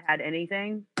and not had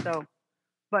anything. So,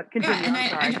 but continue.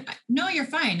 And no, you're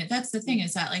fine. That's the thing,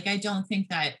 is that like I don't think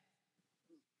that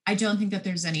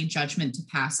there's any judgment to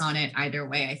pass on it either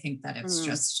way. I think that it's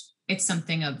just, it's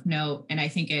something of note, and I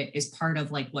think it is part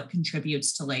of like what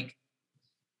contributes to like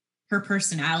her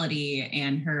personality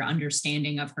and her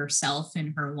understanding of herself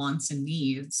and her wants and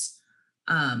needs.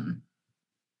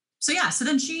 So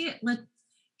then she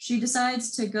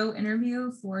decides to go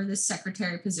interview for this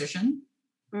secretary position.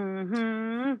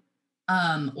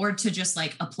 Or to just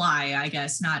like apply, I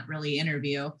guess, not really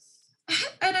interview.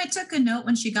 And I took a note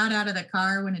when she got out of the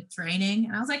car when it's raining,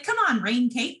 and I was like, come on, rain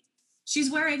cape.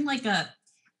 She's wearing like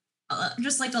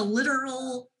just like a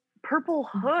literal purple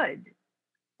hood,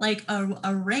 like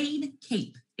a rain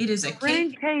cape. It is a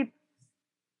rain cape.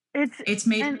 It's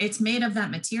made of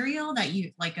that material that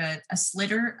you like a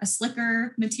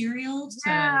slicker material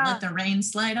to let the rain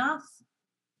slide off.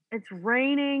 It's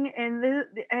raining, and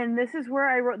this is where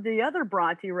I wrote the other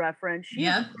Bronte reference. She's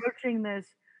approaching this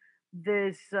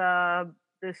this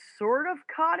sort of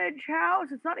cottage house.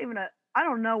 It's not even a I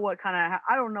don't know what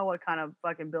kind of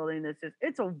fucking building this is.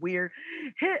 It's a weird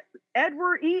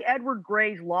Edward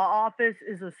Gray's law office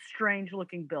is a strange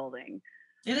looking building.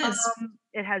 It is.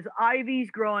 It has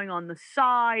ivies growing on the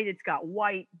side. It's got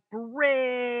white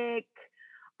brick.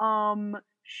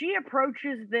 She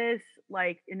approaches this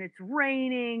like, and it's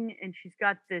raining, and she's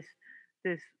got this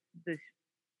this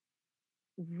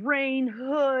rain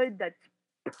hood that's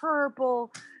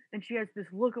purple, and she has this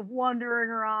look of wonder in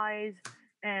her eyes.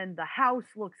 And the house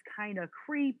looks kind of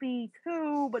creepy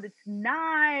too, but it's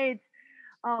not.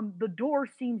 The door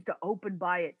seems to open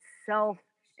by itself,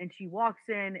 and she walks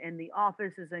in, and the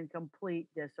office is in complete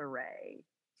disarray,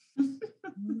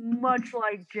 much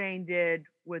like Jane did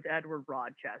with Edward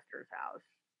Rochester's house.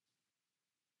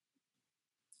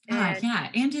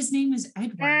 Yeah, and his name is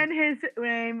Edward. And his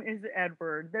name is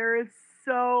Edward. There is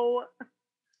so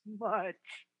much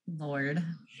Lord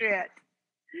shit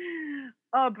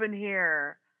up in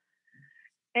here.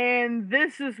 And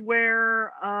this is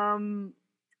where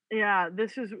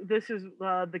this is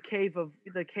the cave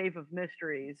of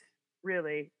mysteries,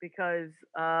 really, because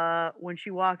when she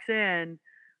walks in,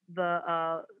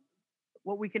 the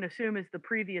what we can assume is the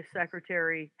previous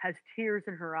secretary has tears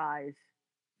in her eyes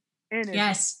and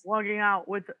is walking out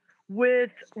with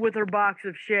her box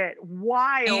of shit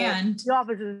while the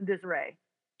office is in disarray.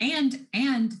 And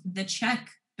the check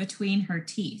between her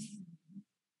teeth.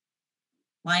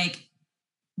 Like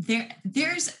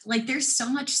there's so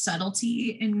much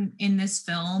subtlety in this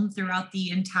film throughout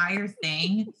the entire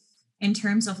thing, in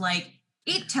terms of like,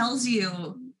 it tells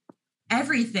you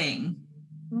everything,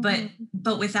 but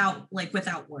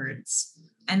without words.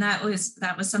 And that was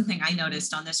something I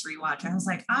noticed on this rewatch. I was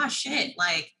like, shit,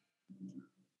 like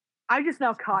I just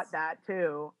now caught that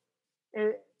too.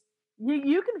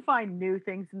 You can find new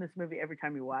things in this movie every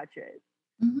time you watch it.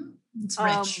 It's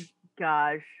rich.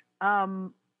 Gosh.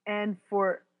 And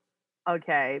before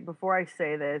I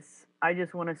say this, I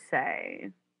just want to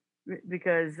say,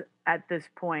 because at this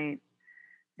point,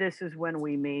 this is when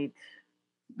we meet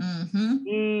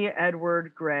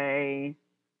Edward Gray,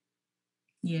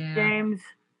 James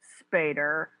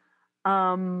Spader.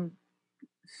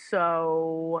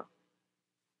 So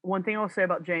one thing I'll say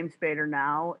about James Spader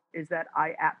now is that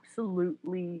I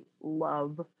absolutely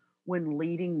love when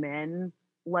leading men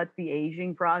let the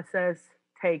aging process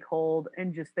take hold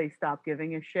and just they stop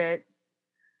giving a shit.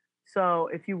 So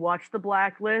if you watch The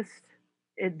Blacklist,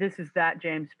 this is that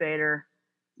James Spader.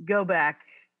 Go back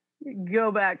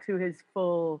to his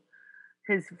full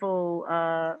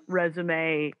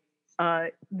resume.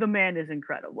 The man is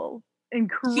incredibly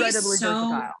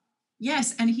versatile.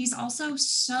 Yes, and he's also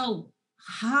so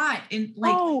hot, and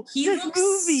like he looks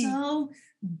so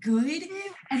good.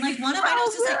 And like one of my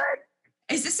notes is like,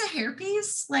 is this a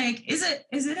hairpiece? Like, is it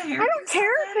a hairpiece? I don't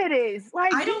care if it is.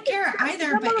 Like, I don't care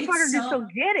either. But it's just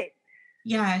don't get it.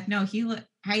 Yeah, no,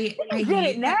 I get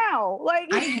it now.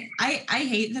 Like, I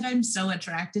hate that I'm so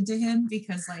attracted to him,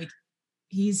 because like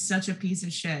he's such a piece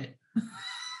of shit.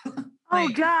 Oh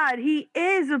God, he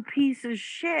is a piece of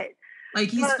shit. Like,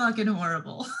 he's fucking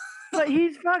horrible. But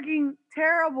he's fucking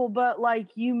terrible. But like,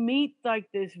 you meet like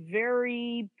this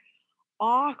very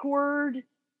awkward,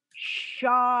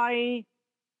 shy,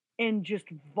 and just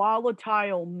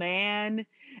volatile man,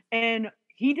 and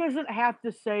he doesn't have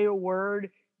to say a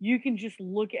word. You can just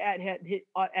look at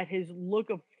his look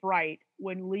of fright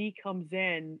when Lee comes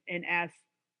in and asks,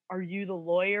 "Are you the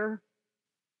lawyer?"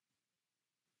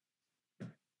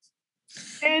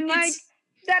 And like,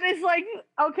 that is like,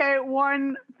 okay,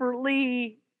 one for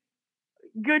Lee.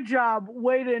 Good job.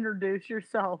 Way to introduce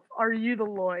yourself. Are you the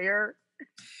lawyer?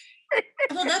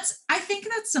 Well, I think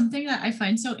that's something that I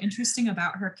find so interesting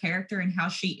about her character and how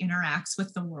she interacts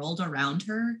with the world around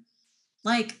her.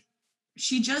 Like,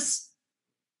 she just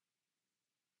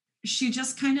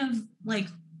kind of like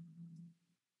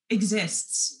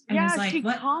exists. And is like, she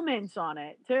comments on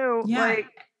it too. Yeah. Like,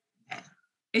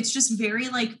 it's just very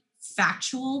like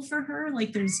factual for her.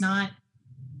 Like, there's not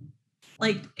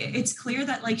like, it's clear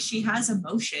that like she has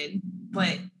emotion,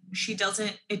 but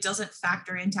it doesn't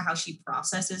factor into how she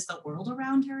processes the world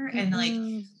around her. And like,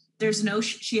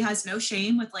 she has no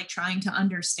shame with like trying to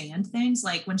understand things.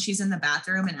 Like when she's in the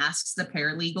bathroom and asks the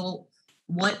paralegal,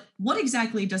 what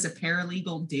exactly does a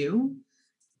paralegal do?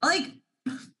 Like,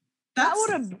 that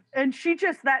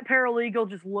paralegal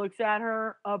just looks at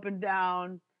her up and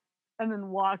down and then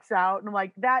walks out. And I'm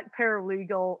like, that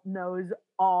paralegal knows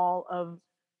all of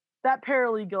that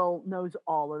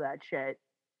shit.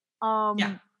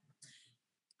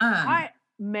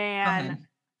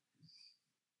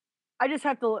 I just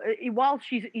have to while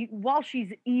she's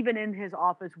even in his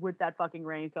office with that fucking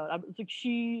raincoat. It's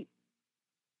like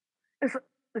it's,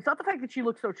 it's not the fact that she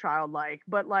looks so childlike,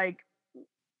 but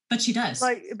But she does.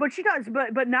 but she does.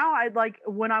 But now I like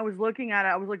when I was looking at it,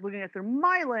 I was like looking at through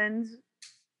my lens,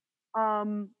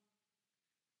 um,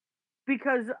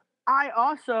 because I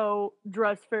also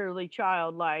dress fairly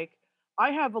childlike.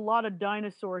 I have a lot of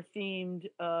dinosaur themed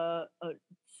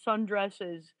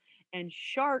sundresses and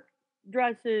shark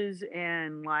dresses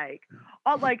and like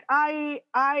I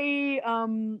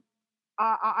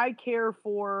care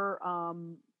for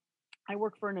I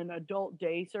work for an adult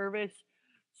day service,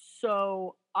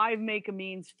 so I make a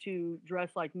means to dress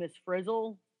like Miss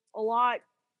Frizzle a lot.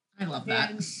 I love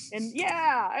that. And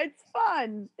yeah, it's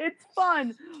fun. It's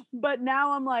fun. But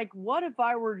now I'm like, what if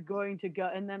I were going to go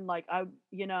and then like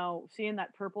seeing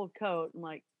that purple coat and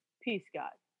like, peace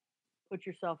God, put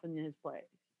yourself in his place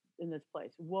in this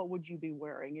place. What would you be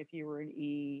wearing if you were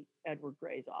in Edward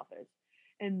Gray's office?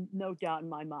 And no doubt in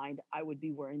my mind, I would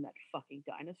be wearing that fucking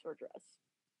dinosaur dress.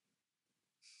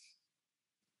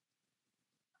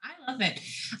 I love it.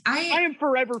 I am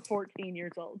forever 14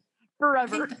 years old.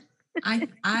 Forever.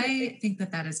 I think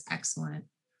that is excellent.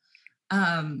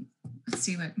 Let's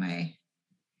see what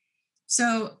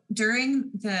so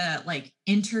during the like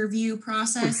interview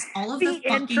process, all of the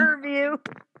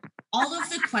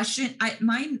question,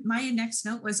 my next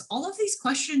note was all of these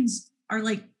questions are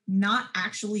like not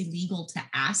actually legal to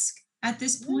ask at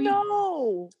this point.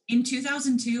 No. In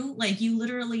 2002, like you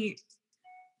literally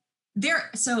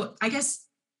so I guess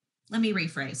let me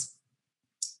rephrase.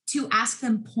 To ask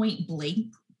them point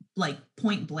blank,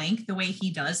 the way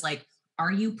he does, like,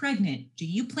 are you pregnant? Do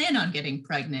you plan on getting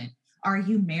pregnant? Are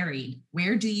you married?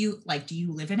 Where do you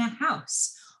live in a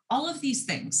house? All of these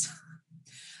things.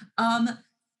 I'm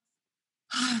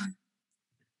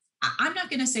not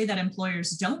going to say that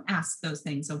employers don't ask those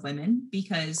things of women,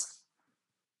 because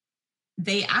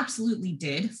they absolutely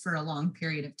did for a long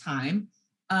period of time.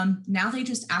 Now they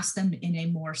just ask them in a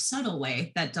more subtle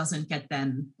way that doesn't get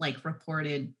them like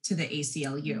reported to the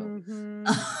ACLU.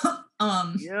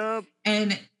 Mm-hmm. Yep.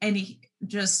 And he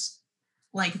just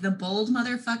like the bold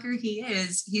motherfucker he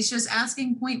is, he's just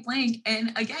asking point blank.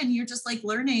 And again, you're just like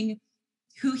learning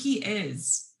who he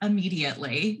is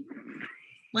immediately,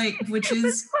 like, which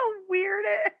is so weird.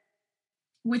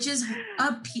 Which is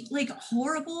a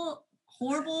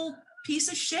horrible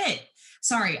piece of shit.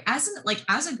 Sorry, as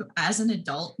an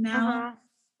adult now,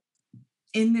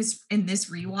 in this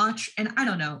rewatch, and I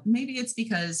don't know, maybe it's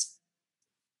because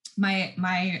my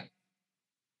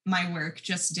work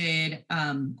just did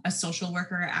a social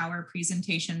worker hour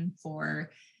presentation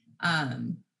for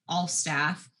all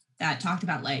staff that talked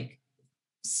about like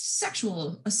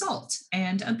sexual assault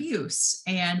and abuse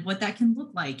and what that can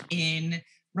look like in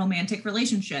romantic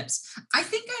relationships. I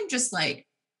think I'm just like,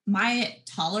 my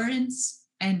tolerance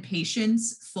and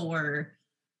patience for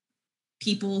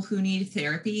people who need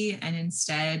therapy and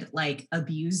instead like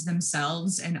abuse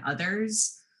themselves and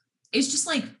others is just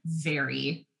like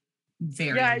very,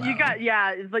 very low. You got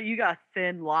a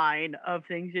thin line of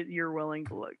things that you're willing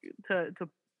to look to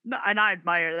and I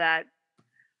admire that.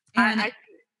 And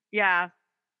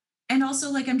and also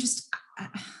like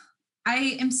I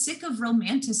am sick of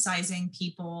romanticizing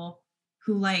people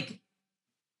who like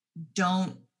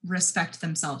don't respect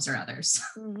themselves or others.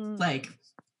 Mm-hmm. Like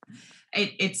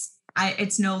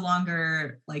it's no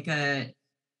longer like a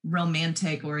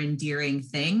romantic or endearing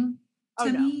thing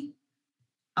to me.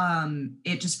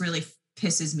 It just really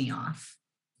pisses me off.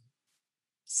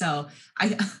 So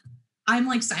I'm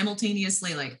like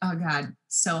simultaneously like, oh God,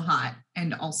 so hot.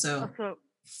 And also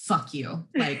fuck you.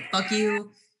 Like, fuck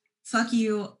you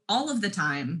all of the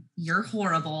time. You're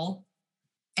horrible.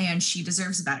 And she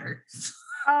deserves better.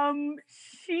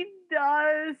 She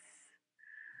does.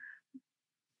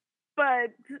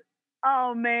 But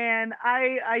oh man,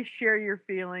 I share your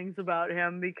feelings about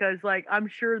him, because like I'm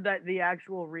sure that the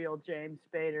actual real James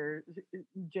Spader's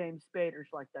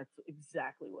like, that's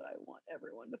exactly what I want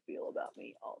everyone to feel about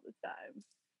me all the time.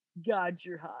 God,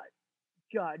 you're hot.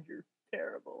 God, you're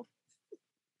terrible.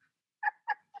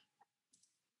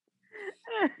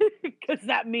 Because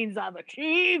that means I've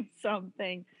achieved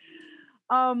something.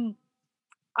 I'm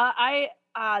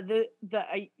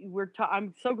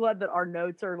so glad that our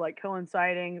notes are like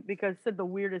coinciding, because said the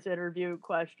weirdest interview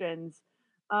questions.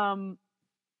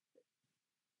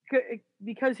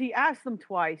 Because he asked them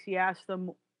twice. He asked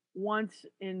them once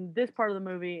in this part of the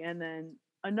movie and then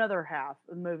another half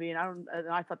of the movie, and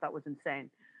I thought that was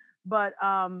insane. But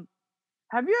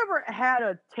have you ever had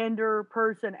a Tinder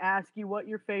person ask you what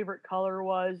your favorite color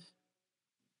was?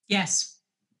 Yes.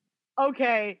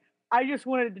 Okay. I just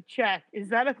wanted to check. Is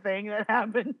that a thing that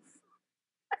happens?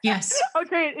 Yes.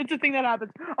 Okay, it's a thing that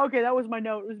happens. Okay, that was my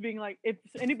note. It was being like, if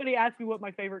anybody asked me what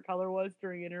my favorite color was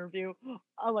during an interview,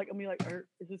 I'm like,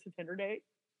 is this a Tinder date?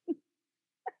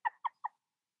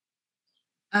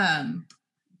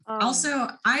 Also,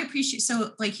 I appreciate,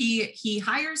 so like he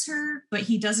hires her, but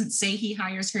he doesn't say he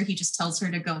hires her. He just tells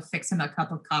her to go fix him a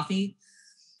cup of coffee.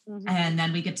 Mm-hmm. And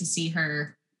then we get to see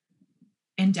her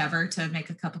endeavor to make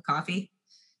a cup of coffee.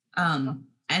 And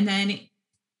then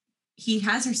he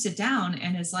has her sit down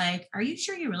and is like, are you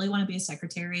sure you really want to be a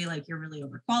secretary? Like, you're really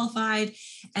overqualified.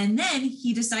 And then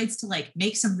he decides to like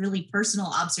make some really personal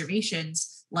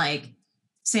observations, like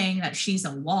saying that she's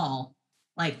a wall.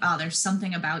 Like, oh, there's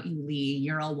something about you, Lee.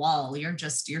 You're a wall.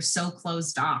 You're so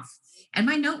closed off. And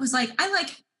my note was like, I like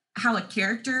how a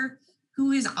character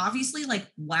who is obviously like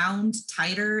wound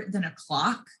tighter than a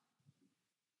clock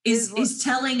is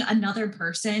telling another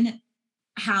person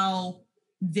how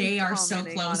they are so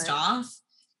closed off.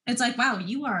 It's like, wow,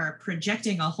 you are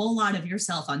projecting a whole lot of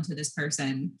yourself onto this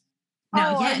person.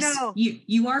 Now, yes,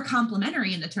 you are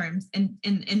complimentary in the terms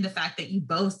in the fact that you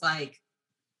both like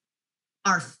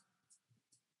are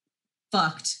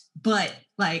fucked, but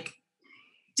like,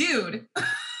 dude. Well,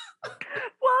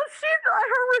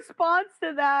 her response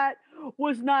to that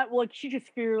was not like, she just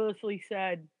fearlessly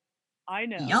said, I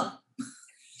know. Yep.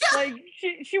 Like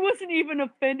she wasn't even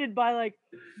offended by like,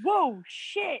 whoa,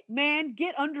 shit, man,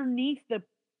 get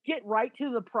right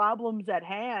to the problems at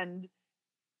hand.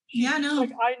 Yeah, no.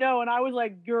 Like, I know. And I was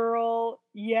like, girl,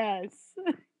 yes.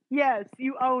 Yes,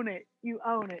 you own it. You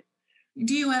own it.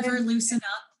 Do you ever loosen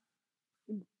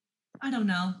up? I don't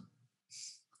know.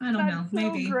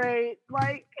 Maybe. So great.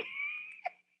 Like,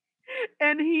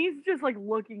 and he's just like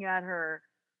looking at her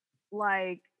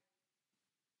like,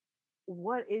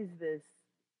 what is this?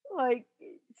 Like,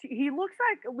 he looks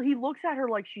at her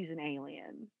like she's an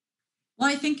alien. Well,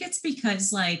 I think it's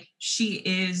because like she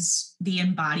is the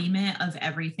embodiment of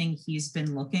everything he's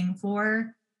been looking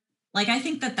for. Like, I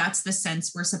think that that's the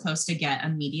sense we're supposed to get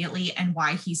immediately, and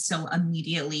why he's so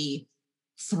immediately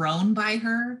thrown by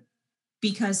her,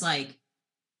 because like,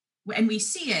 and we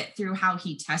see it through how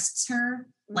he tests her,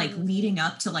 like leading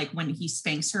up to like when he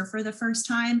spanks her for the first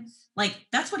time. Like,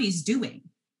 that's what he's doing.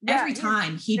 Yeah, every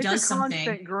time he does something. It's a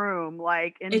constant groom,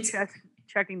 like, and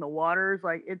checking the waters.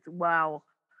 Like, it's wow.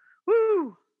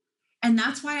 Woo. And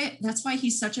that's why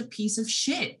he's such a piece of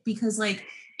shit, because like,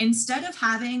 instead of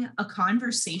having a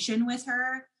conversation with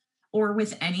her or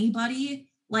with anybody,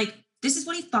 like, this is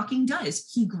what he fucking does.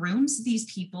 He grooms these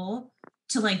people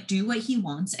to like do what he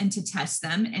wants and to test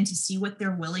them and to see what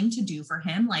they're willing to do for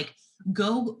him. Like,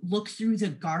 go look through the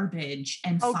garbage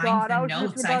and find the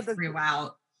notes I threw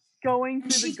out. Going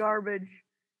through the garbage.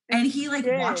 And he like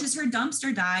watches her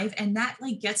dumpster dive, and that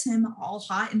like gets him all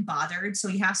hot and bothered. So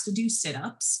he has to do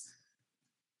sit-ups.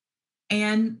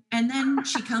 And then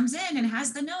she comes in and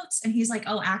has the notes, and he's like,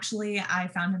 oh, actually, I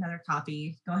found another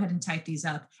copy. Go ahead and type these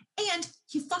up. And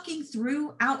he fucking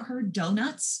threw out her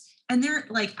donuts. And they're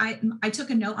like, I took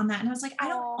a note on that, and I was like, I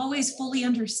don't always fully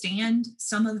understand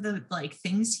some of the like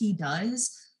things he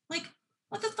does. Like,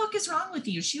 what the fuck is wrong with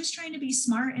you? She was trying to be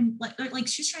smart and like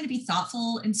she was trying to be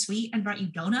thoughtful and sweet and brought you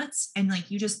donuts, and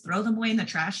like you just throw them away in the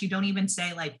trash. You don't even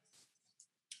say like,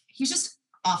 he's just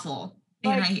awful.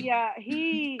 Like,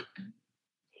 the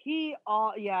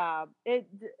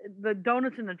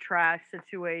donuts in the trash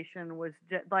situation was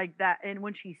like that. And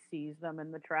when she sees them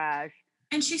in the trash,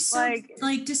 and she's so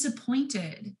like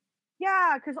disappointed.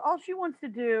 Yeah, because all she wants to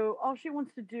do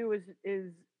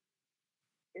is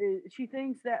she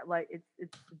thinks that like it's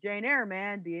Jane Eyre,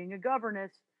 man, being a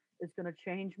governess is going to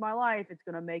change my life. It's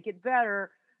going to make it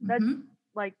better. That's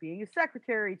like being a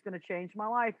secretary. It's going to change my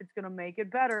life. It's going to make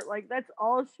it better. Like, that's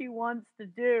all she wants to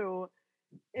do,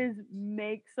 is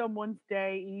make someone's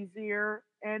day easier.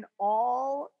 And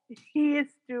all he is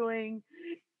doing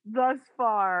thus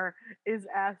far is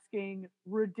asking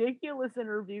ridiculous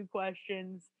interview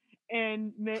questions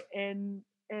and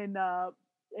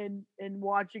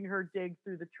watching her dig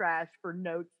through the trash for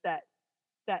notes that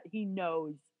he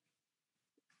knows.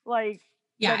 Like,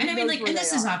 yeah, and I mean, like, and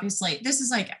this is obviously, this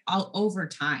is like all over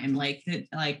time. Like, no,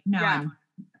 yeah.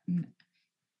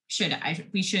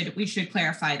 We should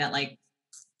clarify that, like,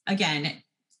 again,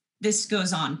 this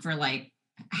goes on for like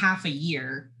half a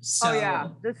year.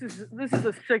 So this is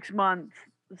a 6 month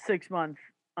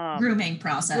grooming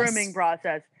process.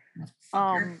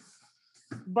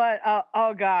 But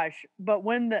oh gosh, but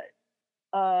when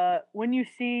you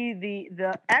see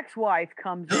the ex-wife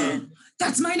comes in,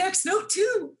 that's my next note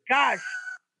too. Gosh,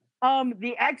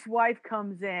 the ex-wife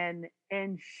comes in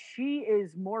and she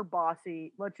is more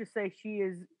bossy. Let's just say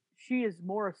she is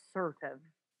more assertive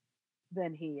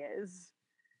than he is,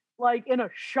 like in a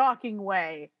shocking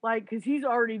way, like because he's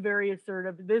already very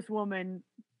assertive. This woman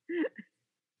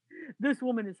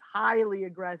is highly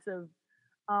aggressive,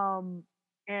 um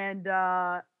and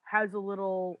has a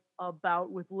little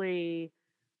bout with Lee,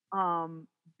 um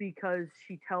because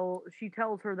she tells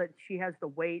her that she has to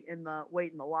wait in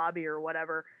the lobby or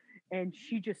whatever, and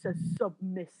she just says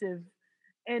submissive,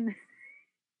 and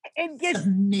and gets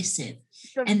Submissive.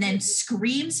 And then submissive.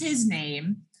 screams his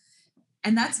name.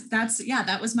 And that's yeah,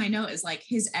 that was my note, is like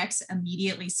his ex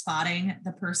immediately spotting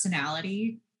the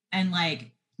personality and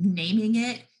like naming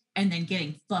it and then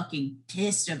getting fucking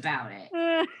pissed about it.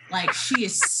 Like she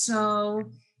is so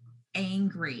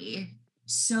angry,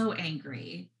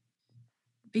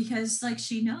 because like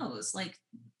she knows, like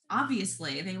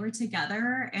obviously they were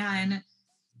together and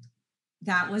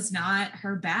that was not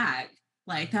her bag.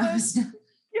 Like that was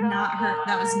not her,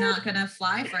 that was not gonna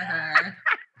fly for her.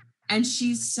 And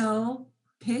she's so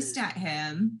pissed at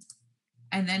him.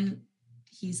 And then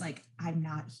he's like, I'm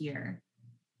not here.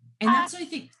 And that's what I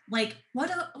think, like,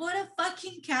 what a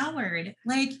fucking coward.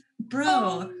 Like, bro.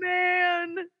 Oh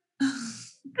man.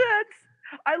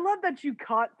 I love that you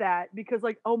caught that, because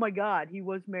like, oh my god, he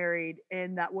was married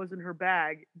and that wasn't her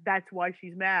bag. That's why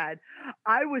she's mad.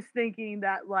 I was thinking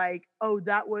that like, oh,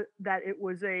 it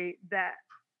was a that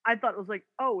I thought it was like,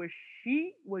 oh,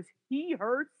 was he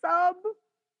her sub?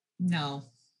 No.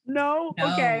 No?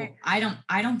 No, Okay. I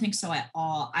don't think so at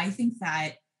all. I think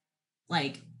that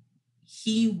like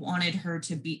he wanted her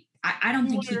to be, I don't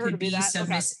think he could be submissive.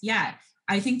 Okay. Yeah.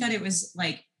 I think that it was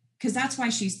like, because that's why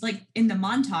she's like in the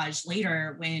montage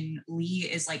later when Lee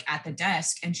is like at the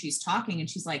desk and she's talking and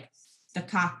she's like,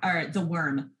 the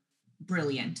worm,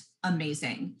 brilliant,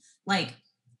 amazing. Like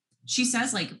she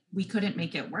says, like, we couldn't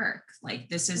make it work. Like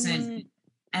this isn't,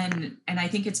 and I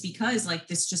think it's because like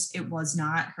this just, it was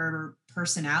not her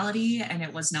personality, and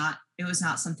it was not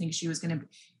something she was going to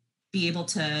be able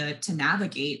to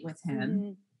navigate with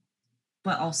him.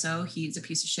 But also he's a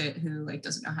piece of shit who like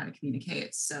doesn't know how to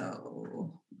communicate.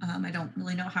 So I don't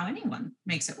really know how anyone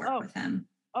makes it work with him.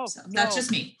 Oh, so that's just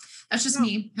me. That's just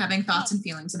me having thoughts and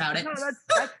feelings about it.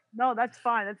 That's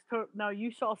fine. No,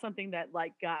 you saw something that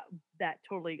like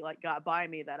totally like got by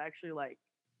me, that actually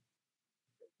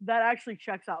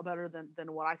checks out better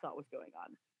than what I thought was going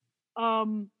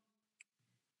on.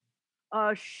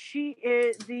 She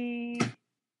is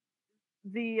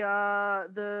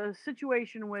the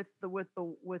situation with the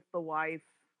wife,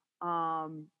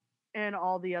 and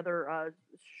all the other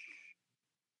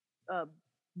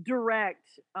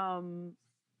direct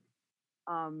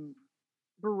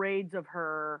parades of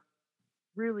her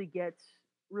really gets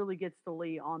to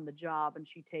Lee on the job, and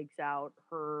she takes out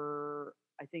her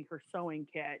sewing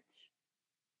kit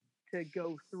to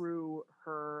go through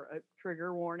her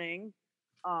trigger warning,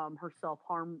 her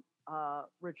self-harm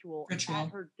ritual at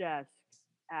her desk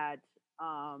at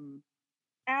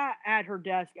her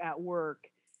desk at work,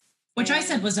 which I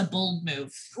said was a bold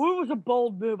move. It was a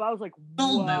bold move. I was like,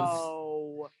 bold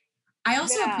whoa. Move. I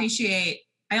also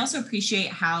appreciate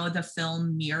how the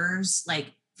film mirrors,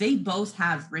 like they both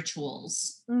have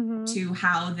rituals to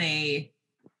how they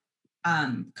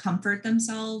comfort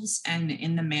themselves and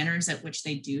in the manners at which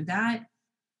they do that.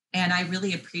 And I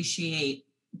really appreciate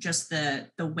just the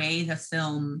way the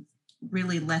film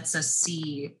really lets us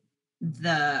see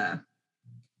the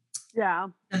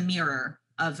mirror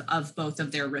of both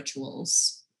of their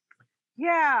rituals.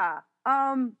 Yeah.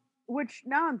 Which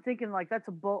now I'm thinking like that's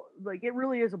a bold, like it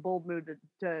really is a bold move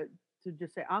to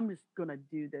just say, I'm just gonna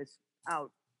do this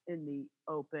out in the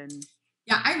open.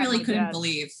 Yeah, I really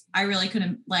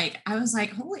couldn't like, I was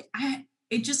like,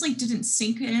 it just like didn't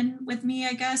sink in with me,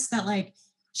 I guess, that like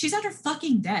she's at her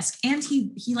fucking desk and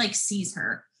he like sees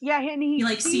her. Yeah, and he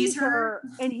like sees her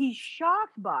and he's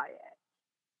shocked by it.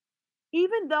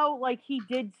 Even though like he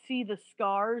did see the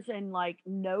scars and like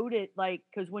noted, like,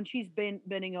 because when she's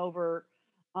bending over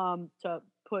to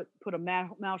put a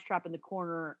mousetrap in the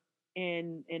corner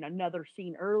in another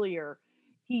scene earlier,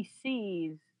 he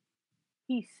sees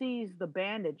the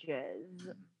bandages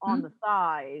on the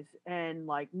thighs and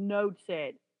like notes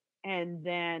it, and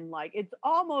then like it's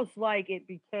almost like it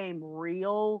became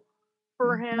real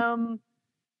for him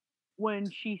when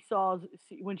he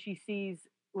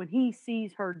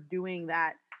sees her doing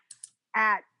that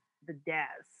at the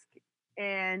desk.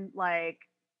 And like,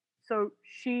 so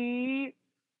she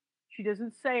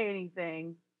doesn't say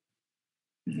anything.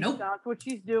 Nope. That's what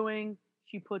she's doing.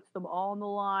 She puts them all on the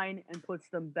line and puts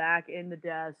them back in the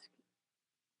desk.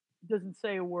 Doesn't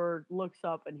say a word, looks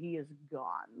up, and he is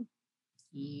gone.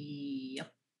 Yep.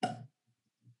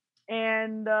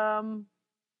 And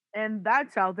And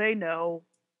that's how they know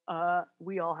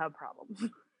we all have problems.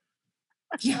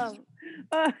 Yeah. um,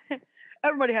 uh,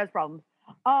 everybody has problems.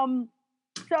 Um,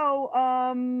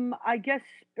 I guess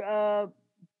uh,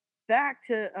 back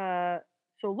to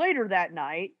so later that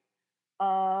night,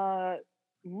 uh,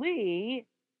 Lee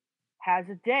has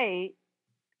a date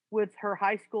with her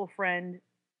high school friend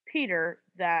Peter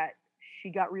that she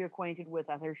got reacquainted with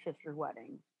at her sister's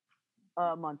wedding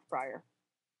a month prior,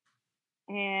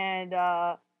 and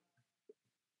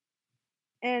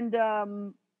and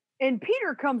um and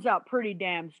Peter comes out pretty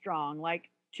damn strong, like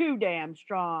too damn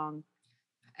strong.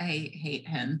 I hate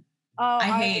him. Oh,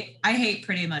 I hate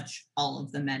pretty much all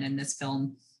of the men in this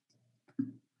film.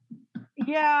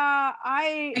 Yeah,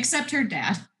 except her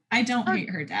dad. I don't hate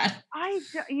her dad. I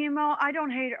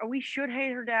don't hate her. We should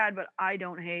hate her dad, but I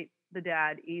don't hate the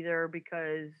dad either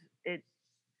because it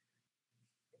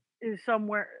is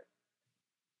somewhere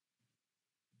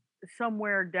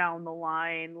down the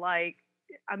line. Like,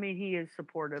 I mean, he is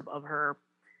supportive of her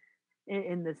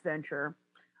in this venture.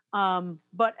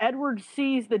 But Edward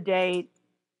sees the date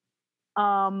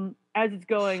as it's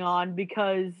going on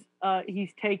because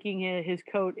he's taking his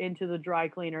coat into the dry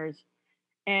cleaners,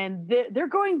 and they're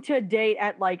going to date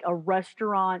at like a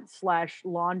restaurant slash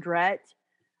laundrette.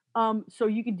 So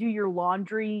you can do your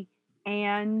laundry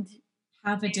and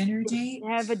have a dinner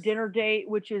date,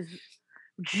 which is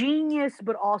genius,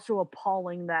 but also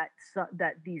appalling that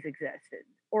these existed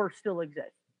or still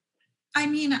exist. I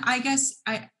mean, I guess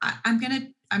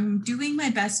I'm doing my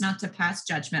best not to pass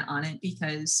judgment on it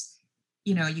because,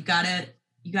 you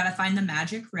gotta find the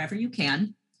magic wherever you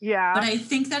can. Yeah. But I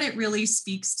think that it really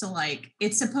speaks to like,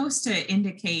 it's supposed to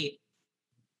indicate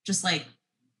just like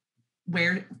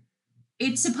where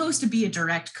it's supposed to be a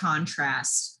direct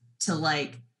contrast to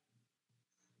like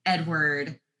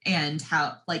Edward and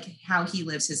how he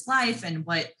lives his life and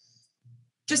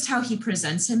how he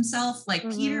presents himself. Like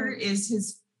Peter is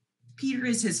his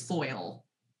foil,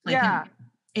 like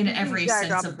in every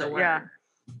sense of the word. Yeah.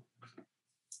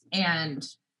 And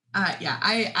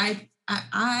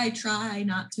I try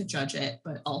not to judge it,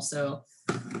 but also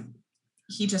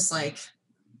he just like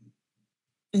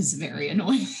is very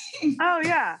annoying. Oh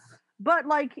yeah. But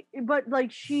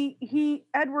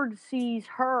Edward sees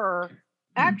her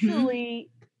actually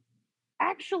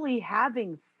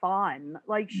having fun.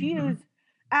 Like she is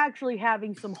actually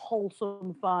having some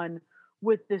wholesome fun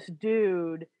with this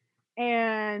dude.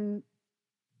 And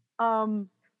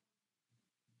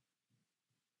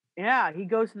yeah, he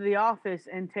goes to the office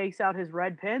and takes out his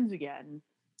red pens again.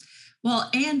 Well,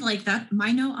 and like that,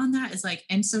 my note on that is like,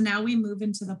 and so now we move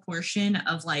into the portion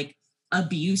of like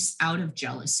abuse out of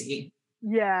jealousy.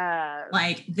 Yeah.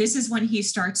 Like this is when he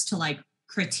starts to like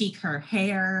critique her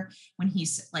hair, when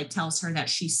he's like tells her that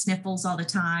she sniffles all the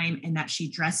time and that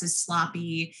she dresses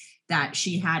sloppy, that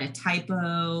she had a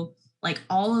typo, like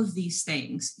all of these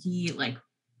things. He like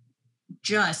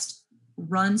just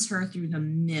runs her through the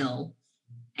mill.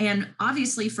 And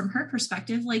obviously from her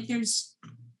perspective, like it's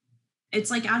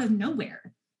like out of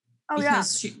nowhere. Oh,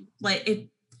 because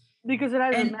because it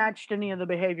hasn't matched any of the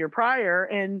behavior prior,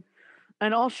 and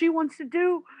all she wants to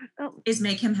do is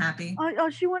make him happy. All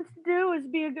she wants to do is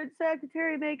be a good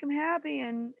secretary, make him happy,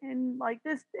 and like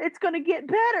this, it's gonna get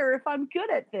better if I'm good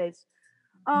at this.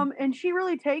 And she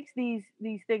really takes these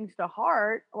things to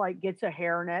heart, like gets a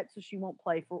hairnet so she won't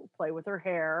play with her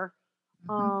hair.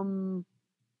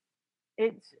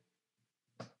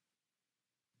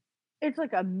 It's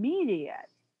like immediate.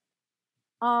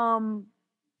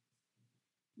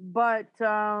 But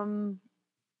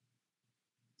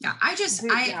yeah, I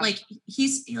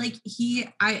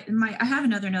have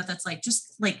another note that's like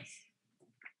just like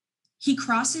he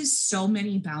crosses so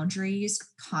many boundaries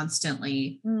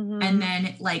constantly, and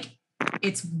then like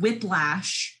it's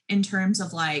whiplash in terms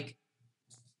of like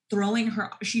throwing her.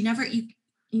 You never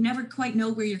quite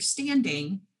know where you're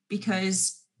standing,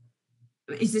 because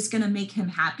is this going to make him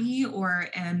happy, or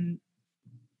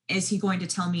is he going to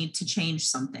tell me to change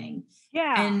something?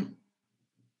 Yeah. And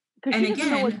because he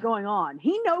doesn't know what's going on.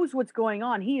 He knows what's going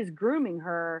on. He is grooming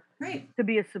her to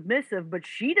be a submissive, but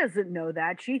she doesn't know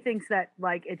that. She thinks that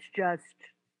like it's just,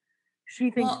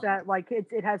 that like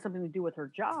it has something to do with her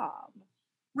job.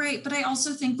 Right. But I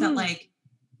also think that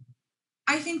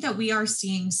I think that we are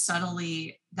seeing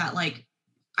subtly that like,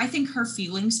 I think her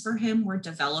feelings for him were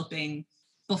developing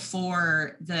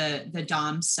before the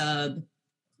Dom sub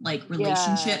like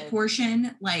relationship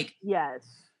portion. Like,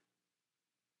 yes.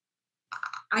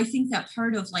 I think that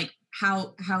part of like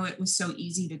how it was so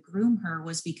easy to groom her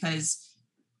was because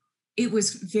it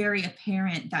was very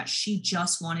apparent that she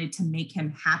just wanted to make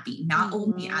him happy, not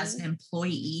only as an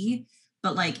employee,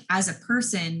 but like as a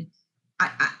person,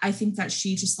 I think that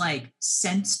she just like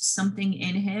sensed something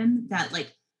in him that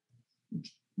like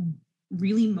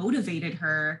really motivated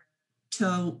her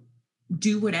to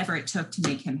do whatever it took to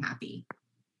make him happy.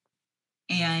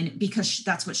 And because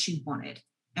that's what she wanted.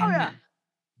 And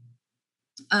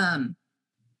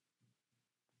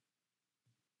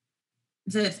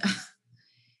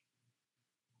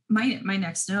my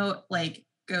next note like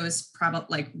goes probably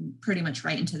like pretty much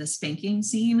right into the spanking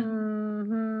scene.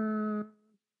 Mm-hmm.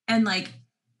 And like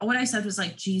what I said was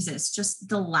like, Jesus, just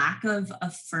the lack of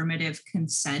affirmative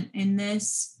consent in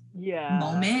this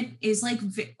moment is like,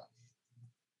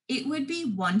 it would be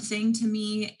one thing to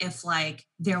me if like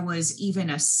there was even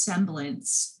a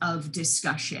semblance of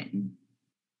discussion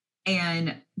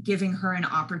and giving her an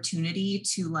opportunity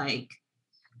to like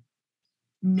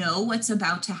know what's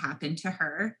about to happen to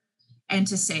her and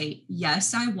to say,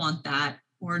 yes, I want that,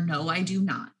 or no, I do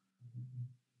not.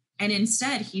 And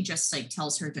instead, he just like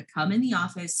tells her to come in the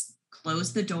office,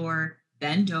 close the door,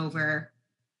 bend over,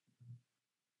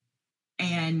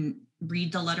 and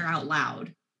read the letter out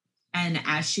loud. And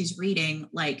as she's reading,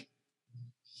 like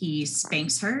he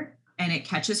spanks her and it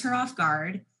catches her off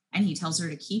guard. And he tells her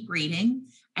to keep reading.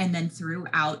 And then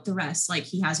throughout the rest, like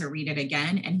he has her read it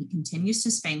again and he continues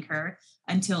to spank her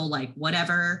until like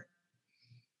whatever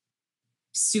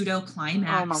pseudo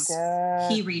climax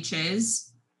he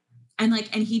reaches. And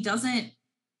like, and he doesn't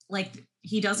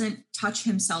touch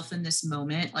himself in this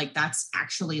moment. Like that's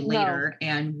actually later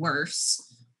and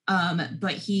worse.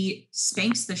 But he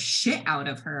spanks the shit out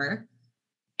of her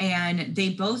and they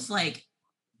both like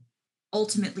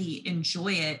ultimately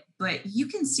enjoy it. But you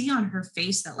can see on her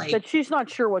face that like, that she's not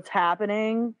sure what's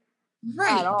happening.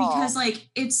 Right. Because like,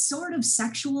 it's sort of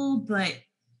sexual, but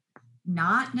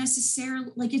not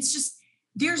necessarily like, it's just,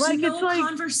 there's like, no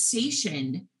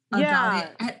conversation about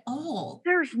it at all.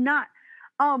 There's not,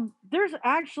 there's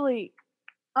actually,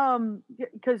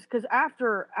 because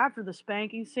after the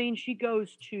spanking scene, she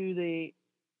goes to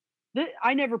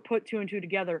I never put two and two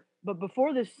together, but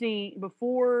before this scene,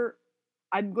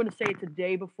 I'm going to say it's a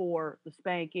day before the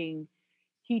spanking,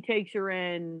 he takes her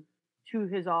in to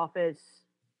his office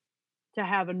to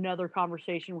have another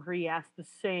conversation where he asks the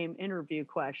same interview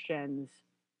questions.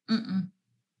 Mm-mm.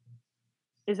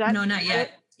 Is that no, not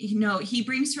yet? No, he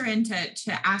brings her in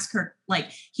to ask her,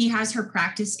 like he has her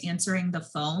practice answering the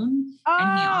phone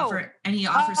and he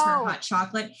offers her hot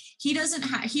chocolate. He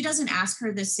doesn't ask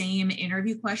her the same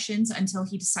interview questions until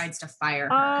he decides to fire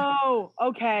her. Oh,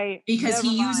 okay. Because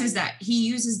he uses that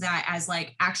as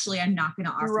like, actually, I'm not going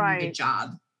to offer you the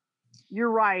job.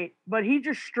 You're right. But he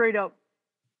just straight up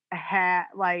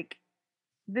like,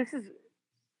 this is.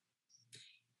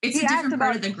 It's a different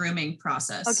part of the grooming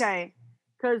process. Okay.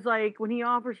 Because like when he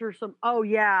offers her some,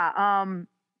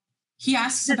 he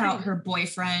asks about her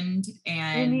boyfriend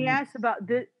and he asks about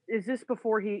this. Is this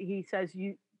before he says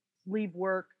you leave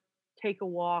work, take a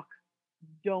walk,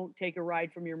 don't take a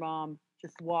ride from your mom,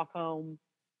 just walk home.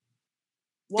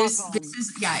 This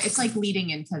is it's like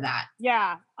leading into that.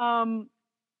 Yeah.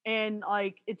 And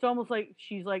like it's almost like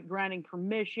she's like granting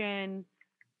permission.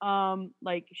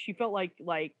 Like she felt like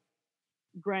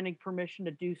granting permission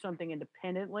to do something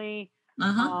independently.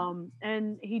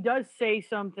 And he does say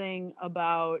something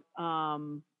about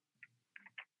oh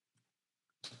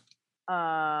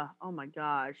my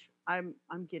gosh, I'm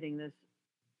getting this.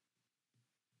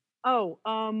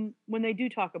 When they do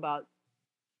talk about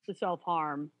the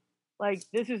self-harm, like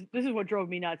this is what drove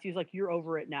me nuts. He's like, you're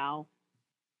over it now.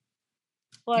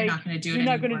 Like you're not going to do it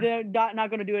anymore. Not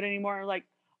going to do it anymore. Like,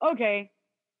 okay,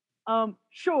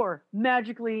 sure,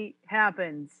 magically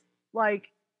happens. Like,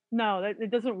 no, it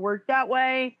doesn't work that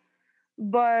way.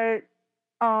 But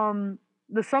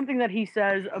the something that he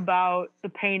says about the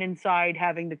pain inside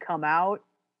having to come out.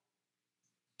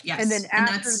 Yes, and then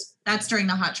that's during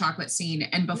the hot chocolate scene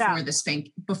and before the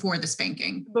spanking. Before the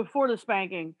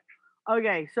spanking.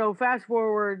 Okay, so fast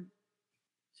forward,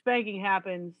 spanking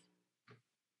happens.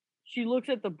 She looks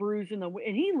at the bruise and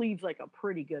he leaves like a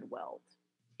pretty good welt.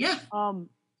 Yeah.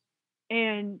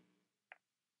 And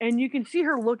you can see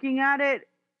her looking at it,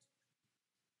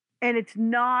 and it's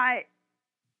not.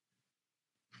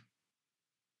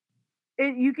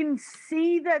 You can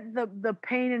see that the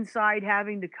pain inside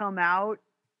having to come out.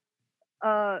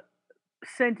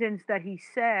 Sentence that he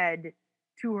said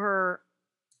to her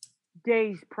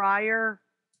days prior,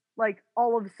 like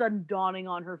all of a sudden dawning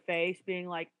on her face, being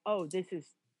like, "Oh, this is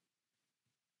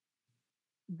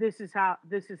how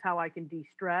I can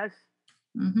de-stress,"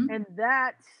 and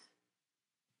that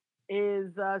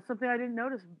is something I didn't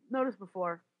notice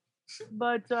before.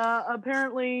 But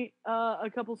apparently,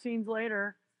 a couple scenes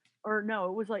later, or no,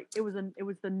 it was like it was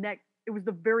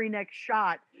the very next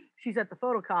shot. She's at the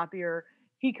photocopier.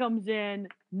 He comes in,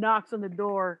 knocks on the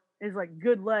door, is like,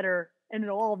 good letter, and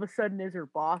then all of a sudden is her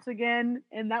boss again.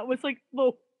 And that was like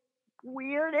the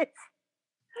weirdest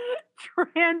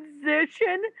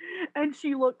transition. And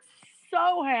she looks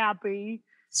so happy.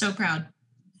 So proud.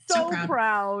 So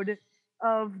proud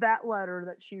of that letter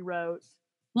that she wrote.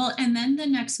 Well, and then the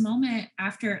next moment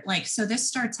after, like, so this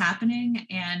starts happening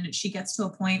and she gets to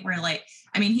a point where, like,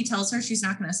 I mean, he tells her she's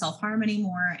not going to self-harm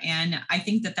anymore. And I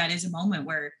think that is a moment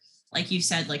where, like you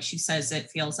said, like she says, it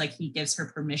feels like he gives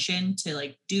her permission to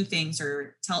like do things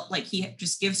or tell, like he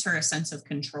just gives her a sense of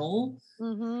control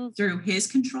through his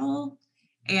control.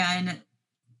 And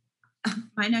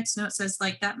my next note says,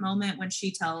 like, that moment when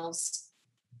she tells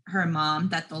her mom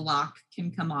that the lock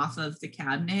can come off of the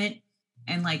cabinet,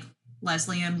 and like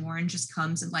Leslie Ann Warren just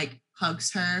comes and like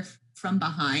hugs her from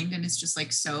behind, and it's just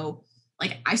like, so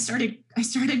like I started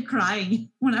crying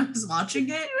when I was watching it.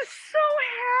 She was so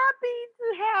happy to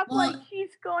have, like,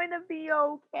 she's going to be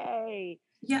okay.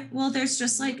 Yeah, well, there's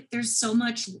just like there's so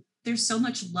much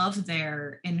love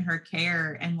there in her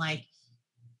care, and like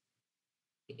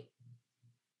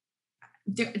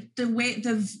the way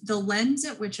the lens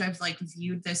at which I've like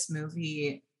viewed this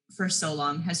movie for so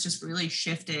long has just really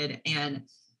shifted. And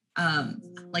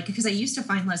like, because I used to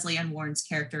find Leslie Ann Warren's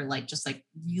character like just like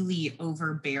really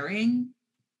overbearing,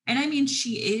 and I mean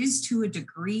she is to a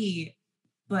degree,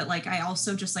 but like I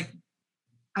also just like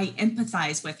I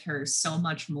empathize with her so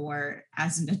much more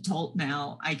as an adult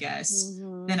now, I guess,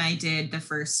 than I did the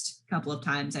first couple of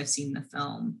times I've seen the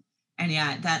film. And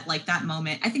yeah, that like that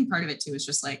moment, I think part of it too is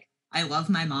just like I love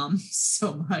my mom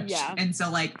so much. Yeah. And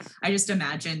so like I just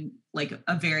imagine like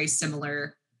a very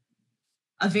similar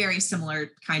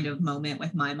kind of moment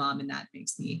with my mom, and that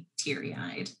makes me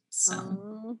teary-eyed.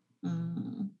 So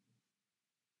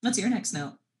what's your next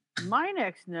note? My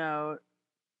next note,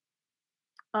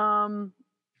 I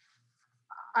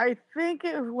think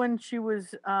it was when she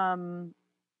was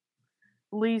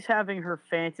Lee's having her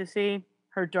fantasy,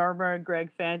 her Dharma and Greg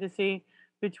fantasy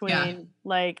between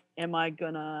like, am I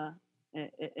gonna,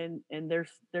 and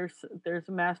there's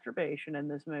masturbation in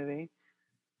this movie,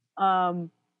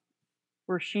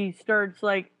 where she starts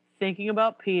like thinking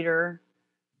about Peter,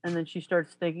 and then she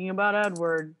starts thinking about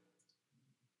Edward,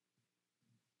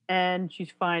 and she's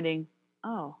finding,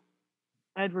 oh,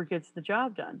 Edward gets the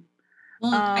job done.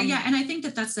 Well, yeah, and I think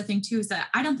that's the thing too, is that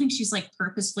I don't think she's like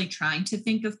purposefully trying to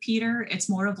think of Peter. It's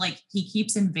more of like he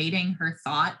keeps invading her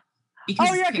thought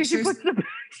because she puts the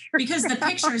picture because the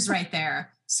picture's right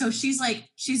there. So she's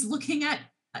looking at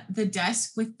the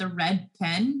desk with the red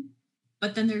pen,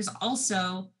 but then there's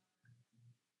also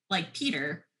like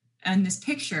Peter and this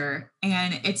picture,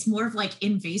 and it's more of like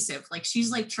invasive. Like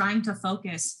she's like trying to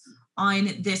focus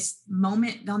on this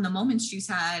moment, on the moments she's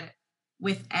had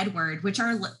with Edward, which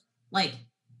are like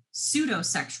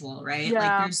pseudo-sexual, right?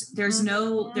 Yeah. Like there's been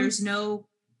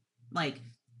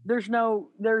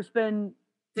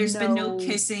no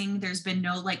kissing, there's been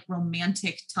no like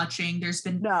romantic touching, there's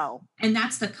been no, and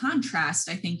that's the contrast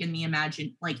I think in the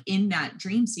like in that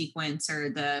dream sequence or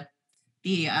the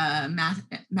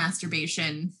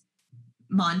masturbation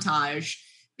montage,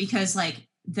 because like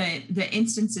the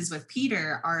instances with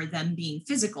Peter are them being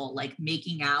physical, like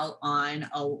making out on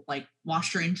a like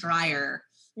washer and dryer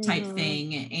type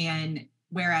thing, and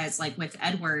whereas like with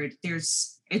Edward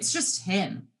it's just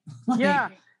him. Like, yeah,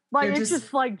 like it's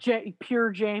just like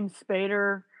pure James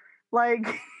Spader, like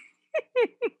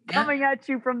coming at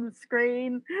you from the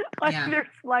screen. Like there's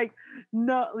like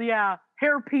no,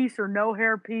 hairpiece or no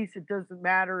hairpiece, it doesn't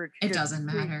matter. It doesn't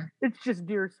matter. It's just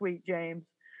dear sweet James.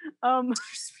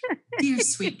 Dear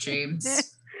sweet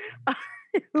James.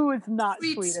 Who is not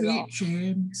sweet at all.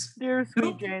 James. Dear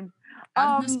sweet James.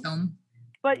 This film.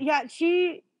 But yeah,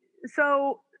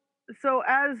 so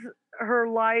as her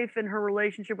life and her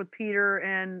relationship with Peter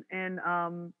and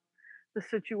the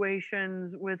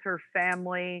situations with her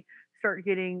family start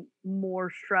getting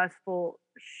more stressful,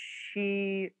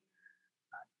 she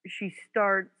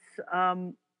starts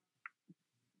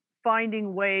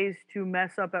finding ways to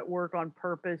mess up at work on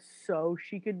purpose so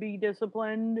she could be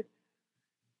disciplined,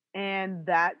 and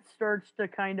that starts to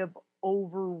kind of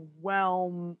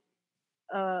overwhelm.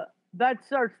 That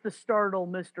starts to startle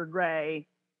Mr. Gray.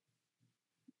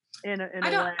 I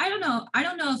don't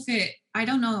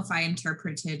know if I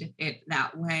interpreted it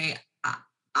that way.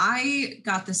 I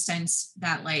got the sense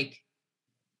that like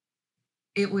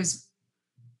it was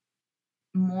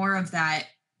more of that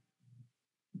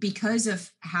because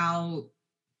of how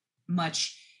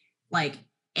much like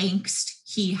angst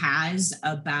he has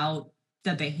about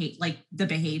the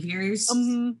behaviors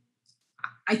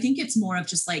I think it's more of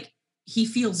just like, he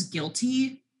feels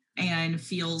guilty and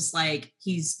feels like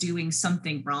he's doing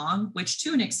something wrong, which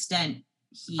to an extent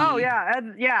he is to an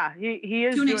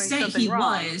doing extent something he wrong.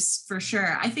 was, for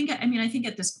sure. I think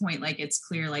at this point, like, it's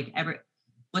clear, like,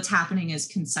 what's happening is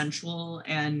consensual,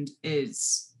 and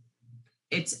it's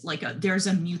like there's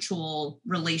a mutual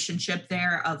relationship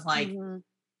there of like,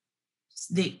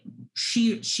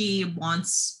 she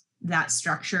wants that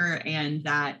structure and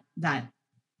that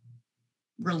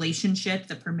relationship,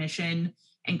 the permission,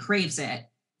 and craves it.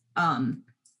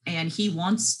 And he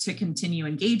wants to continue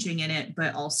engaging in it,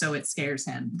 but also it scares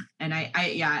him. And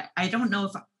I don't know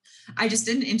if I just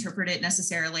didn't interpret it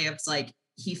necessarily as like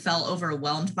he felt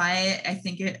overwhelmed by it. I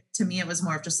think to me, it was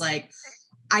more of just like,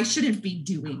 I shouldn't be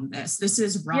doing this. This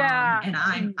is wrong. Yeah. And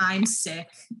I'm sick,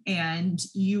 and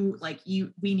we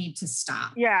need to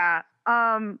stop. Yeah.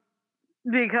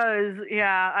 Because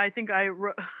I think I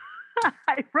wrote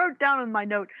down in my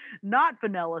note, not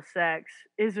vanilla sex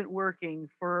isn't working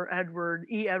for Edward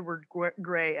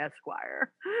Grey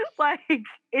Esquire. Like,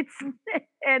 it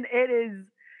is.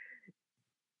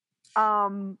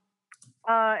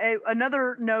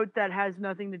 Another note that has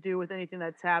nothing to do with anything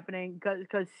that's happening,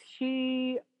 because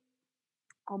she,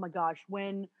 oh my gosh,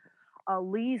 when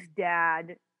Lee's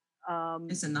dad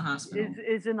is in the hospital.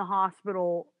 Is in the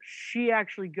hospital, she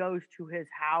actually goes to his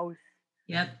house.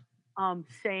 Yep.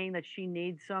 Saying that she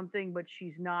needs something, but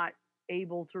she's not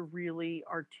able to really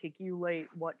articulate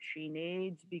what she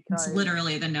needs, because it's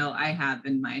literally the note I have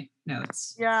in my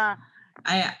notes. Yeah.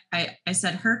 I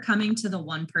said, her coming to the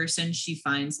one person she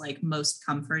finds like most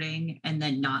comforting and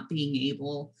then not being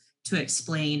able to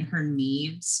explain her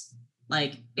needs.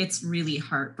 Like, it's really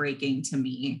heartbreaking to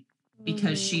me,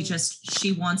 because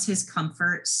she wants his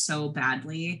comfort so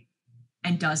badly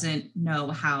and doesn't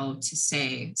know how to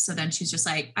say. So then she's just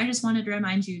like, I just wanted to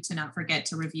remind you to not forget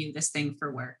to review this thing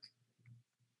for work.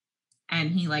 And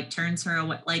he like turns her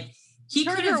away. Like, he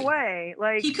could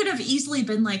have easily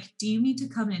been like, do you need to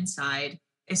come inside?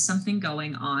 Is something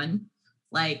going on?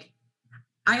 Like,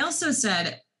 I also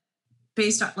said,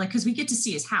 based on like, because we get to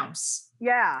see his house.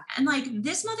 Yeah. And like,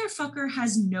 this motherfucker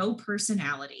has no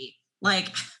personality. Like,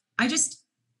 I just,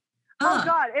 oh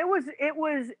God, it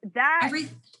was that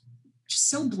just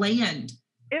so bland.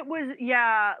 It was,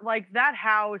 like, that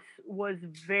house was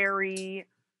very,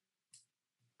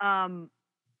 it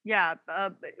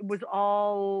was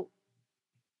all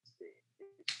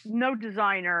no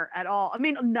designer at all. I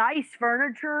mean, nice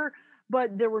furniture,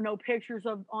 but there were no pictures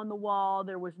on the wall.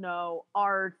 There was no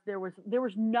art. There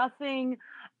was nothing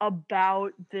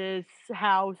about this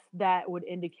house that would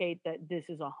indicate that this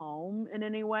is a home in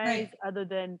any way, right, other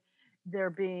than there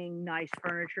being nice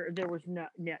furniture. There was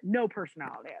no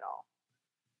personality at all.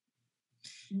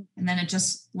 And then it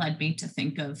just led me to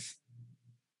think of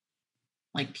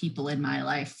like people in my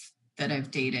life that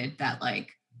I've dated that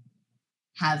like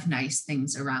have nice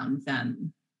things around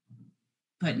them,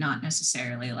 but not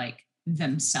necessarily like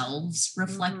themselves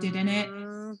reflected in it.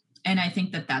 And I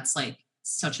think that that's like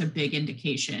such a big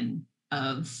indication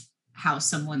of how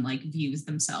someone like views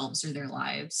themselves or their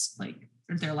lives, like,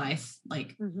 or their life.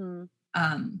 Like,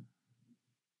 I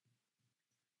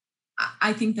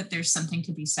think that there's something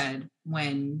to be said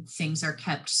when things are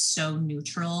kept so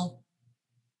neutral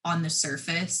on the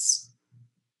surface,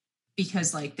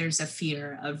 because like there's a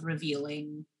fear of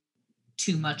revealing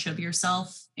too much of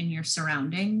yourself in your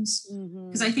surroundings.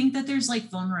 Because I think that there's like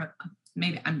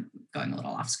maybe I'm going a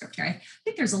little off script here. I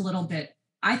think there's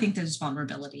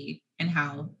vulnerability in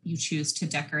how you choose to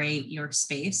decorate your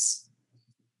space.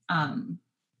 And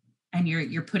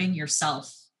you're putting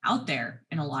yourself out there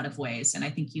in a lot of ways. And I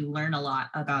think you learn a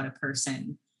lot about a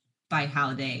person by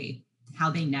how they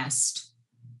nest,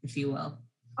 if you will.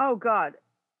 Oh God.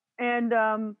 And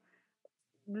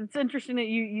it's interesting that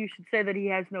you should say that he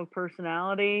has no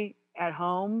personality at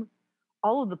home.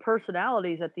 All of the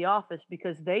personalities at the office,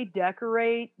 because they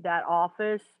decorate that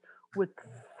office with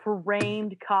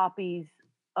framed copies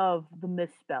of the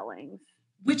misspellings,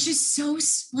 which is so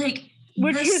like,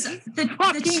 which is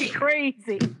fucking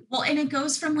crazy. Well, and it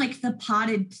goes from like the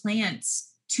potted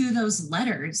plants to those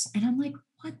letters, and I'm like,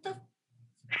 what the?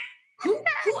 Who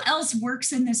else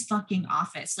works in this fucking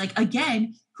office? Like,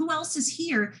 again, who else is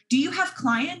here? Do you have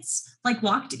clients? Like,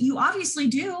 you obviously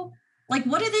do. Like,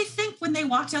 what do they think when they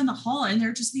walk down the hall and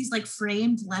they're just these like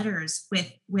framed letters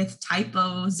with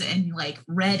typos and like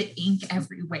red ink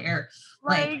everywhere?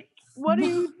 Like what do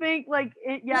you think? Like,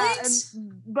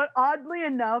 but oddly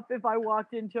enough, if I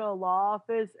walked into a law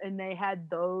office and they had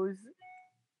those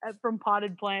from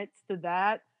potted plants to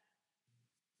that,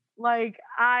 like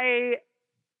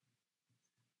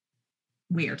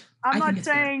weird. I'm I think not it's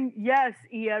weird. saying, yes,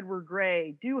 E. Edward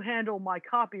Gray, do handle my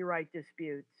copyright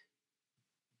disputes.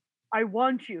 I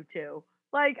want you to.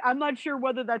 Like, I'm not sure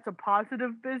whether that's a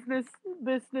positive business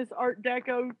Art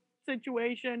Deco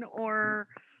situation or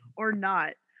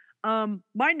not.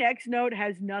 My next note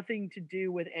has nothing to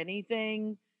do with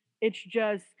anything. It's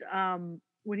just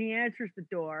when he answers the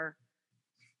door,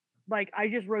 like, I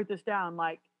just wrote this down.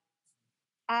 Like,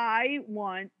 I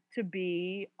want to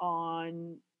be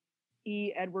on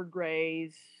E. Edward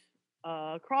Gray's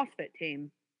CrossFit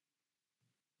team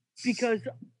because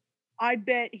I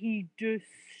bet he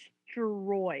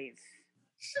destroys.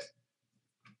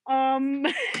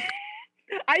 I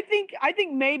think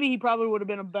maybe he probably would have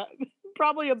been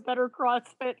probably a better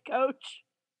CrossFit coach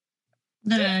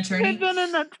than an attorney. than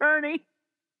an attorney.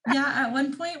 Yeah, at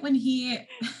one point when he's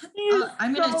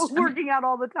working out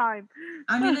all the time.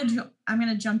 I'm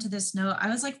gonna jump to this note. I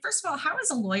was like, first of all, how is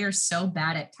a lawyer so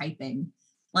bad at typing?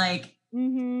 Like,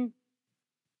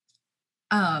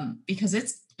 because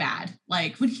it's bad.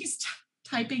 Like when he's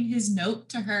typing his note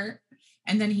to her,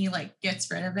 and then he like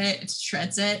gets rid of it, it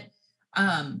shreds it.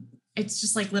 It's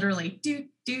just like literally do.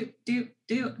 And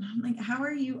I'm like, how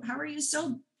are you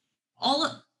so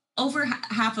over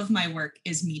half of my work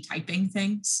is me typing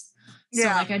things. So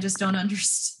like I just don't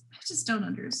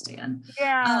understand.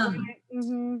 Yeah.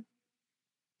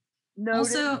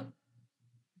 Also,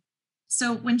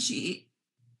 so when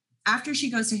after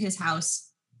she goes to his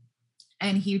house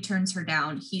and he turns her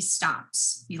down, he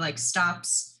stops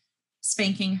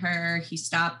spanking her, he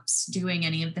stops doing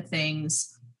any of the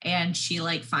things, and she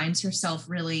like finds herself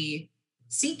really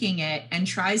seeking it and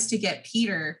tries to get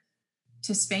Peter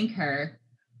to spank her.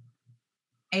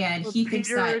 And he thinks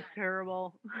that is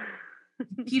terrible.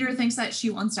 Peter thinks that she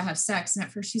wants to have sex. And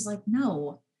at first she's like,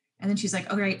 no. And then she's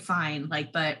like, all right, fine.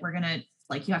 Like, but we're going to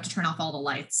like, you have to turn off all the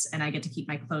lights and I get to keep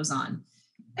my clothes on.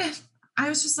 And I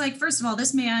was just like, first of all,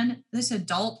 this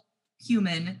adult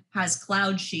human has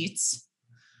cloud sheets,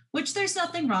 which there's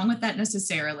nothing wrong with that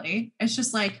necessarily. It's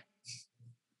just like,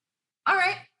 all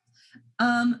right.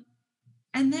 And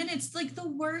then it's like the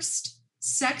worst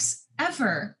sex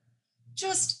ever.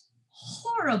 Just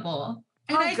horrible.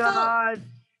 And I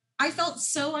felt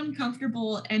so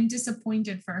uncomfortable and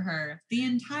disappointed for her the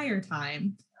entire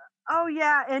time. Oh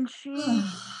yeah, and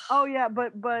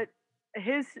but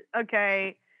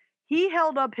he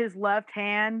held up his left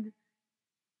hand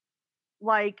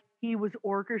like he was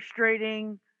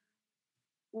orchestrating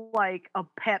like a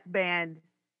pep band.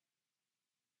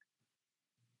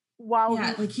 While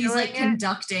he's like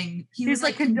conducting. He was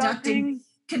like conducting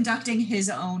his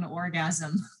own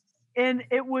orgasm. And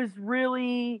that was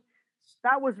really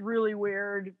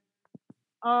weird.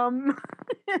 No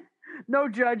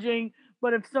judging,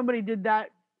 but if somebody did that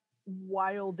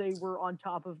while they were on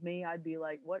top of me, I'd be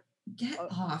like, "What? Get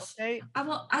off!" Okay. I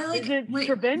like. Is it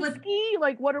Stravinsky?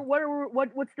 Like,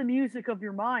 what's the music of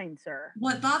your mind, sir?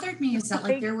 What bothered me is that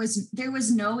like there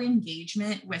was no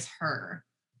engagement with her.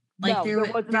 Like no,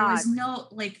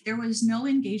 there was no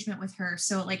engagement with her.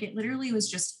 So like it literally was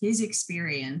just his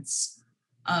experience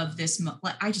of this.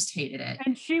 Like I just hated it.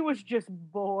 And she was just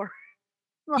bored.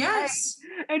 Yes.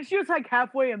 And she was like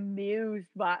halfway amused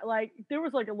by like there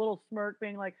was like a little smirk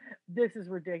being like, this is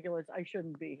ridiculous. I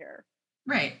shouldn't be here.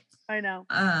 Right. I know.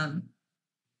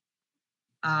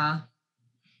 And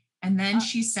then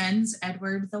she sends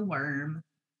Edward the worm,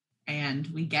 and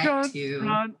we get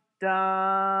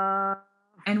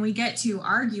and we get to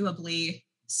arguably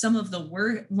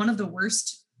one of the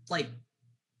worst like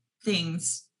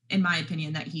things in my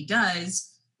opinion that he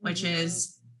does, which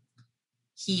is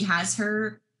he has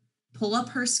her pull up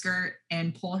her skirt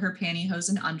and pull her pantyhose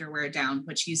and underwear down,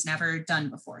 which he's never done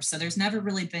before. So there's never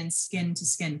really been skin to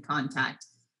skin contact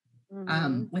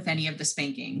with any of the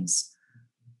spankings.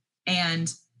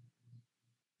 And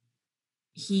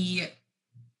he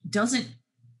doesn't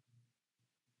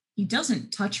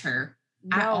touch her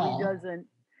at all. No, he doesn't.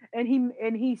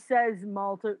 And he says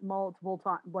multiple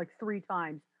times, like 3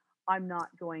 times, I'm not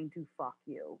going to fuck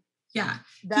you. Yeah.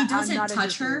 He doesn't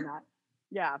touch her.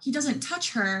 Yeah. He doesn't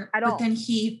touch her, at all. But then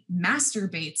he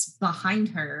masturbates behind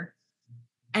her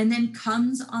and then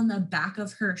comes on the back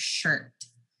of her shirt.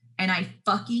 And I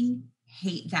fucking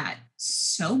hate that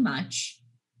so much.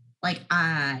 Like,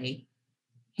 I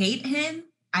hate him.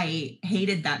 I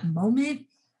hated that moment.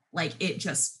 Like, it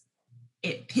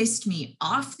pissed me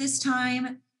off this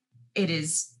time. It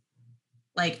is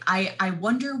like, I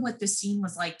wonder what the scene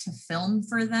was like to film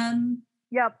for them.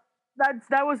 Yep.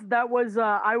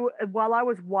 While I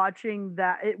was watching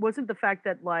that, it wasn't the fact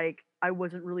that like I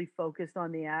wasn't really focused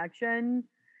on the action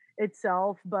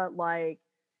itself, but like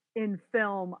in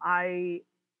film, I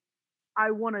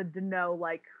I wanted to know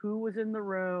like who was in the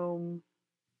room,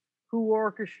 who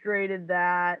orchestrated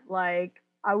that. Like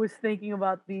I was thinking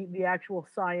about the actual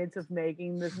science of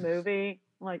making this movie.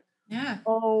 Like, Yeah.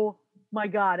 oh my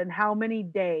god, and how many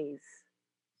days?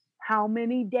 How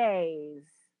many days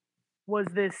was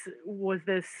this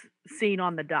scene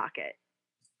on the docket?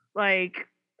 Like,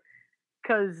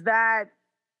 cause that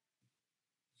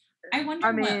I I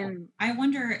wonder mean,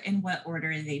 in what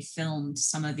order they filmed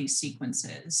some of these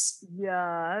sequences.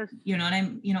 yes. You know what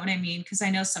I mean? Because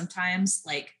I know sometimes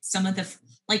like some of the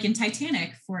like in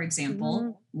Titanic, for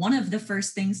example, one of the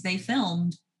first things they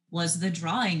filmed was the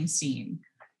drawing scene.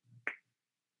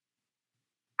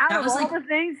 Out of all the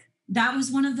things, that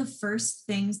was one of the first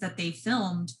things that they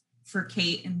filmed for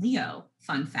Kate and Leo.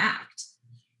 Fun fact,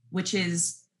 which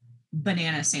is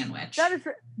banana sandwich. That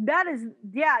is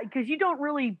yeah, because you don't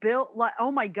really build like,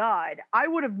 oh my god, I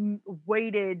would have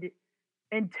waited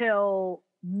until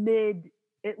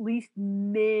at least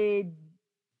midway,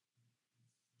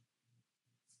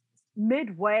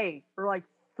 or like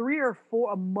 3 or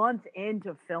 4 a month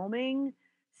into filming,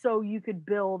 so you could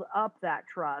build up that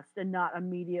trust and not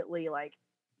immediately like.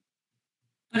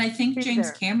 But I think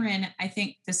James Cameron, I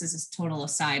think this is a total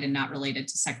aside and not related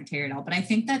to Secretary at all, but I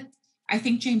think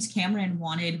James Cameron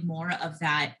wanted more of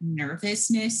that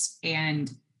nervousness and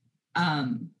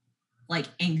like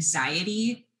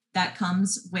anxiety that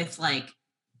comes with like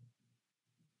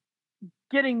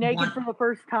getting naked for the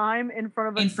first time in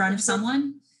front of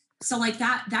someone. So like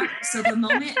so the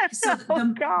moment,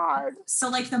 God. So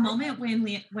like the moment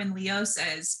when Leo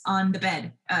says on the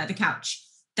bed, the couch,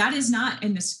 that is not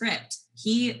in the script.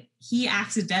 He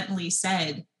accidentally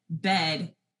said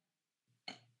bed,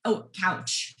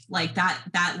 couch. Like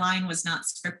that line was not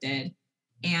scripted,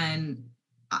 and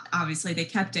obviously they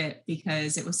kept it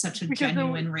because it was such a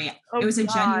genuine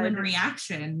genuine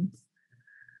reaction.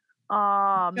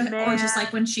 Oh man. Or just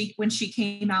like when she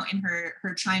came out in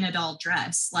her China doll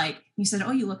dress, like he said,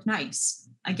 "Oh, you look nice."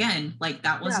 Again, like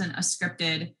that wasn't a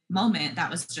scripted moment.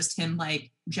 That was just him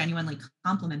like genuinely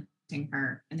complimenting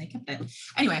her, and they kept it.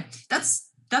 Anyway, that's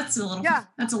a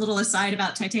little aside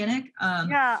about Titanic.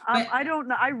 I don't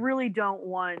know. I really don't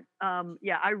want.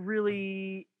 I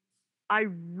really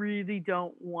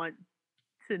don't want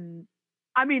to.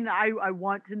 I mean, I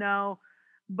want to know,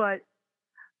 but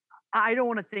I don't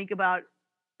want to think about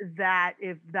that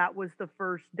if that was the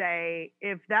first day.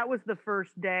 If that was the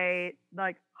first day,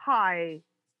 like, hi,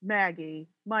 Maggie,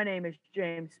 my name is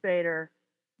James Spader.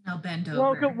 Now bend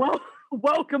over.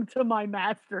 Welcome to my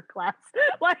master class.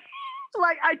 like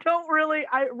I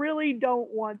really don't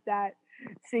want that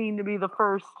scene to be the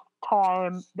first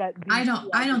time that I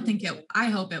don't think it. I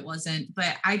hope it wasn't,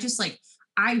 but I just like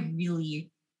I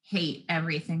really hate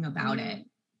everything about it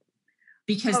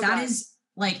because that is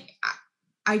like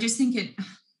I just think it.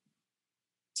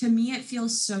 To me, it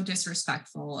feels so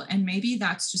disrespectful, and maybe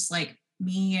that's just like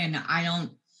me, and I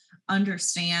don't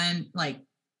understand like.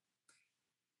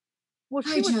 Well,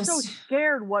 she was so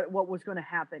scared what was going to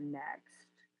happen next.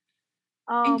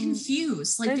 And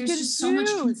confused. Like there's just so much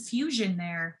confusion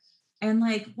there. And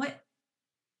like what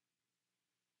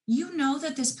you know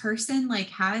that this person like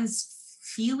has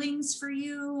feelings for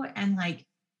you, and like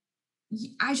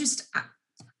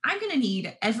I'm going to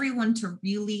need everyone to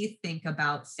really think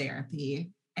about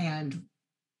therapy and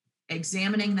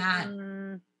examining that,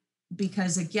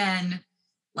 because again,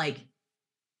 like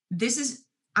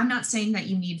I'm not saying that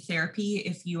you need therapy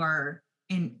if you are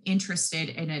interested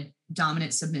in a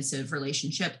dominant submissive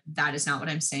relationship. That is not what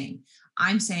I'm saying.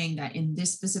 I'm saying that in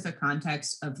this specific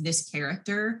context of this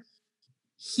character,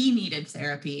 he needed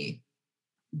therapy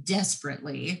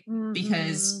desperately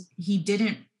because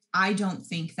I don't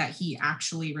think that he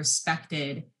actually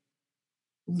respected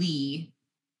Lee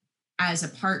as a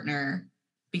partner,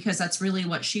 because that's really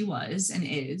what she was and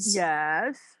is.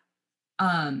 Yes.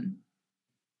 And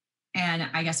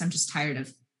I guess I'm just tired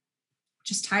of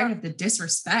the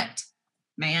disrespect,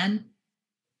 man.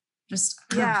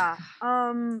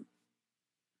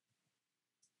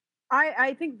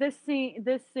 I think this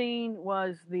scene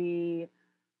was the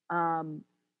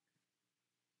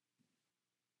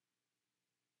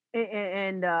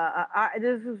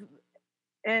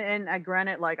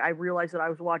granted, like I realized that I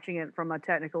was watching it from a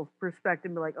technical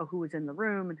perspective, like, oh, who was in the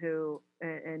room and who,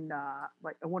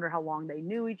 like I wonder how long they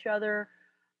knew each other,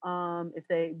 if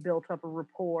they built up a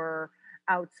rapport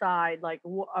outside. Like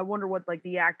I wonder what like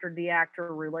the actor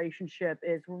relationship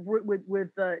is with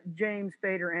James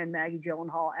Spader and Maggie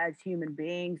Gyllenhaal as human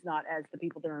beings, not as the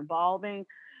people they're involving.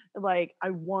 Like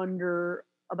I wonder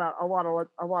about a lot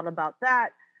about that.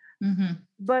 Mm-hmm.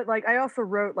 But like I also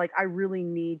wrote like I really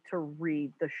need to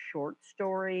read the short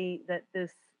story that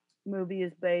this movie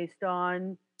is based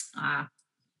on Ah,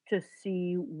 to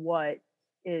see what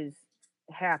is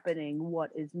happening, what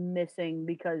is missing,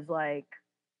 because like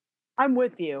I'm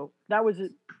with you. That was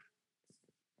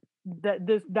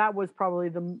probably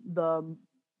the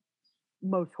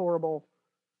most horrible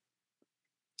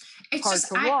it's part just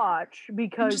to watch I'm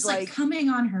because just like like coming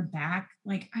on her back.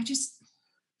 Like I just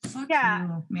fuck yeah,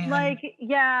 you, man. like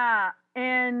yeah,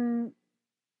 and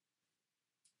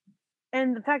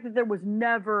the fact that there was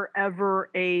never ever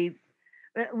a,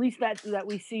 at least that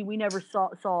we see, we never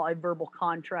saw a verbal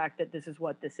contract that this is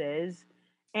what this is,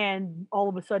 and all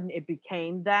of a sudden it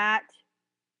became that,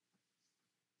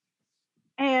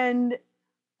 and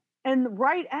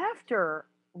right after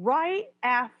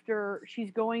she's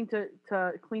going to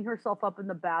clean herself up in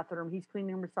the bathroom, he's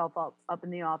cleaning himself up in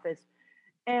the office,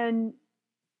 and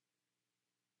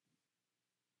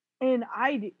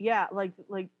yeah, like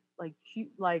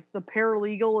the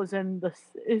paralegal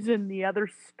is in the other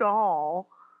stall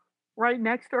right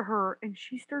next to her, and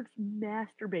she starts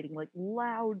masturbating, like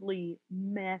loudly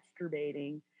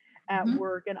masturbating at Mm-hmm.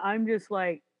 work, and I'm just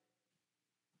like,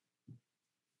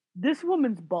 this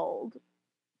woman's bold.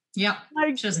 Yep.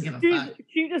 Like She doesn't give a she's fuck.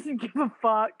 she doesn't give a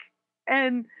fuck.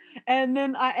 And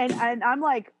then I'm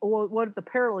like, well, what the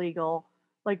paralegal,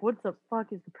 like what the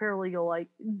fuck is the paralegal like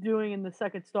doing in the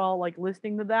second stall, like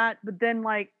listening to that? But then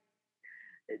like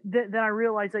then I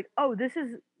realized like, oh, this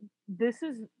is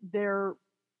their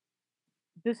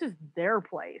this is their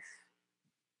place.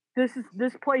 This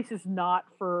place is not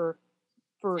for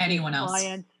his Anyone else?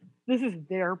 client. This is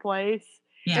their place.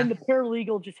 Yeah. And the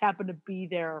paralegal just happened to be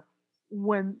there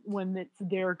when it's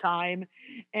their time.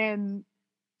 And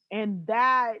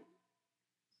that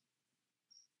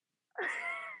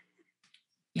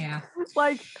Yeah.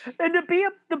 like, and to be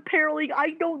the paralegal,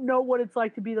 I don't know what it's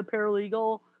like to be the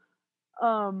paralegal.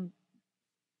 Um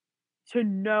to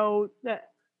know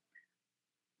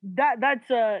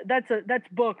that's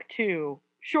book two.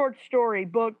 Short story,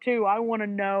 book two. I want to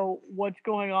know what's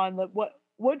going on.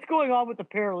 What's going on with the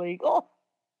paralegal?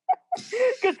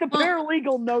 Because the Well,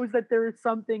 paralegal knows that there is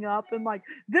something up, and like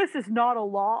this is not a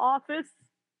law office.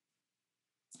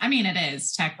 I mean, it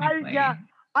is technically. Yeah,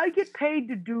 I get paid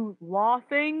to do law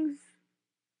things,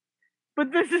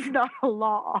 but this is not a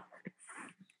law office.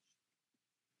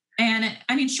 And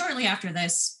I mean, shortly after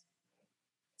this,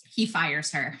 he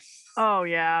fires her. Oh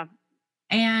yeah,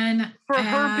 And for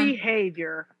her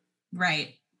behavior.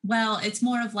 Right. Well, it's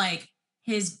more of like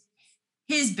his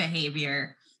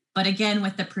behavior, but again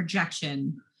with the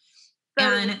projection.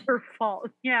 That was her fault.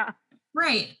 Yeah.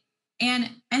 Right. And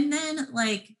then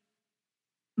like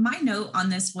my note on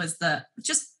this was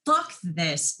just fuck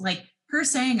this. Like her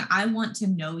saying, I want to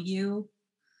know you.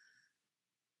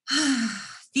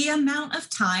 The amount of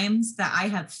times that I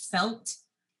have felt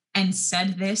and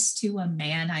said this to a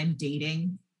man I'm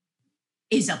dating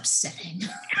is upsetting.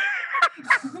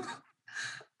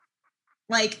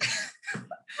 Like,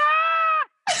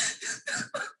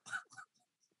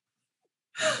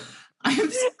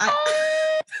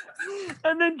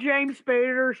 and then James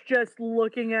Spader's just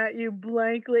looking at you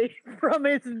blankly from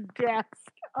his desk.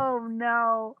 Oh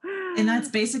no. And that's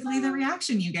basically the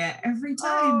reaction you get every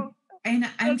time. And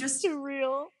I'm just too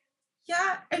real.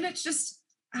 Yeah. And it's just,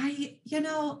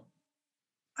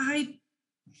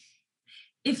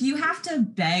 if you have to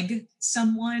beg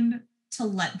someone to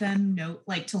let them know,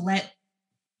 like to let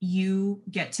you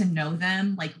get to know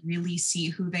them, like really see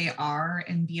who they are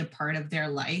and be a part of their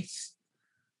life,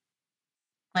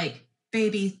 like,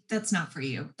 baby, that's not for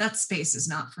you. That space is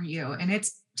not for you. And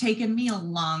it's taken me a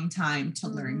long time to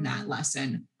learn that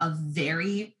lesson, a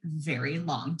very, very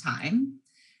long time.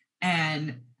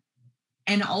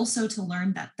 And also to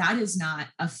learn that that is not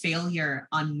a failure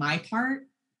on my part.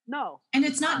 No. And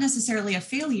it's not necessarily a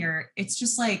failure. It's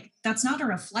just like, that's not a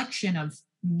reflection of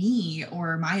me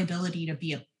or my ability to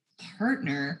be a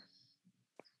partner.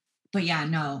 But yeah,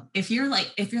 no, if you're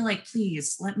like,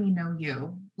 please let me know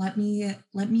you, let me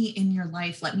in your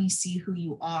life, let me see who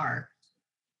you are.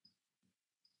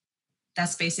 That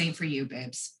space ain't for you,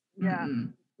 babes. Yeah.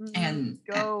 Mm-hmm. And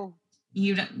go.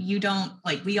 You don't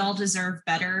like, we all deserve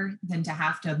better than to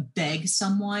have to beg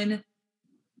someone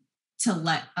to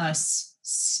let us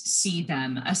see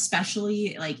them,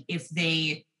 especially like if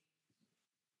they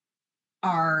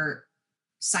are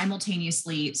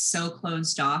simultaneously so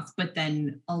closed off, but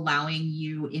then allowing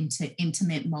you into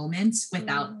intimate moments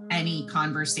without any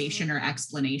conversation or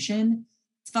explanation.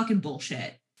 It's fucking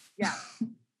bullshit. Yeah.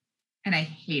 And I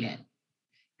hate it.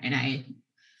 And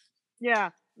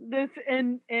yeah, this,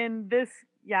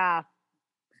 yeah,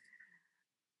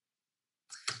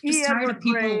 E. tired Edward of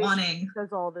people Grey wanting.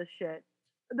 does all this shit.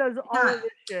 Does all Yeah. of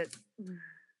this shit.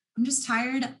 I'm just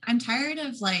tired. I'm tired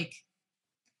of like,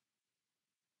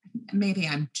 maybe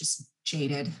I'm just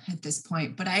jaded at this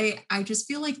point, but I just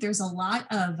feel like there's a lot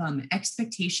of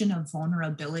expectation of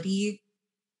vulnerability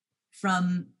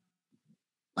from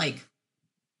like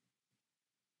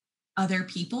other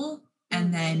people,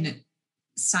 and then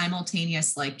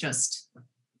simultaneous, like just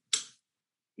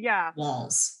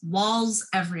walls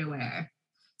everywhere.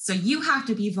 So you have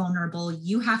to be vulnerable.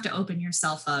 You have to open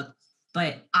yourself up,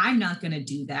 but I'm not going to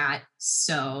do that.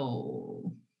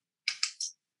 So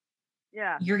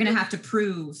yeah, you're going to have to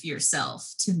prove yourself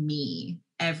to me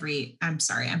I'm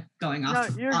sorry, I'm going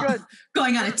off. No, you're good.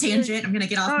 Going on a tangent. I'm going to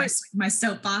get off my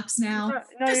soapbox now.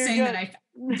 Just saying good. that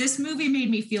this movie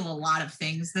made me feel a lot of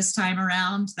things this time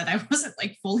around that I wasn't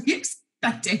like fully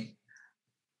expecting.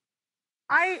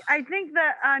 I think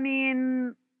that, I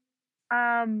mean,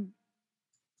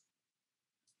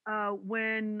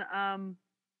 when I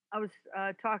was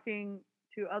talking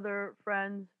to other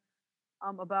friends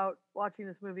about watching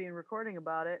this movie and recording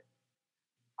about it,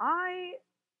 I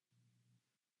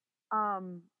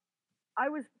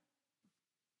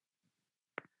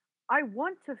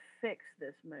want to fix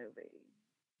this movie.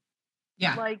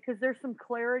 Yeah. Like, because there's some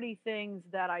clarity things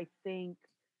that I think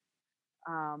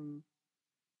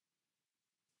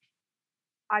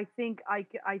I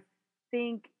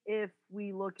think if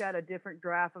we look at a different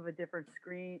draft of a different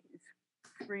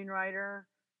screenwriter,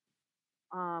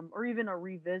 or even a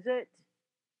revisit,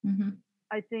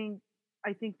 I think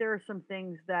there are some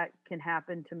things that can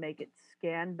happen to make it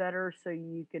scan better, so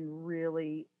you can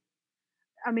really.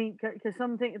 I mean, because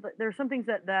there's some things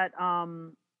that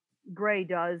Gray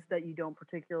does that you don't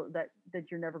that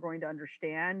you're never going to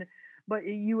understand, but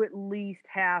you at least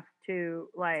have to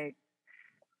like.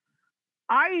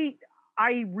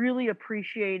 I really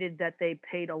appreciated that they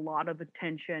paid a lot of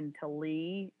attention to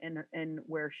Lee and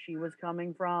where she was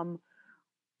coming from.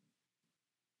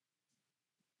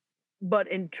 But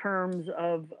in terms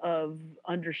of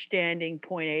understanding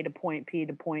point A to point P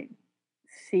to point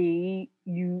C,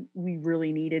 we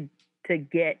really needed to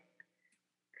get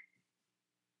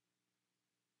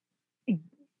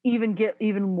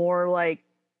even more like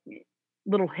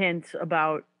little hints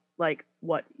about like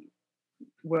what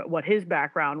his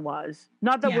background was.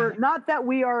 Not that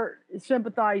we are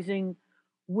sympathizing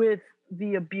with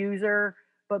the abuser,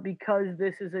 but because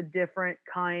this is a different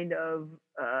kind of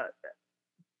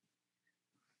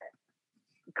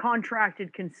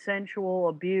contracted consensual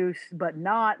abuse, but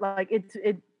not like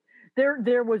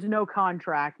there was no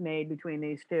contract made between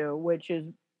these two, which is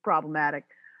problematic.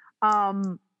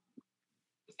 And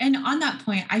on that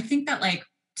point, I think that like,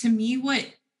 to me, what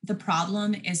the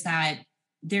problem is that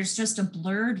there's just a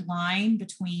blurred line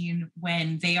between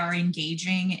when they are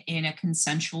engaging in a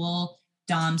consensual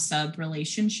dom-sub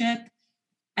relationship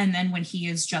and then when he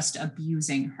is just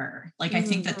abusing her. Like, I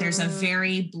think that there's a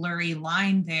very blurry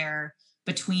line there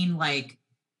between like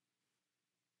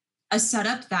a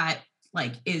setup that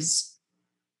like is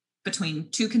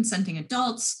between two consenting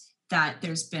adults, that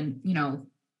there's been, you know,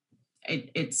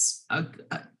 it's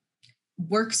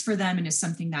works for them and is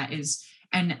something that is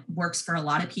and works for a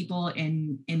lot of people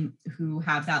in who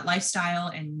have that lifestyle,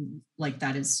 and like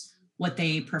that is what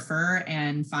they prefer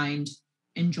and find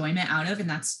enjoyment out of, and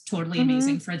that's totally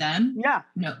amazing for them. Yeah.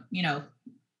 No, you know,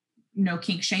 no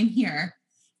kink shame here.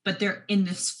 But there, in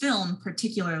this film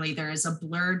particularly, there is a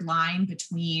blurred line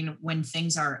between when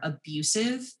things are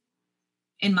abusive,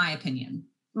 in my opinion,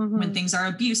 when things are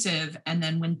abusive, and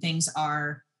then when things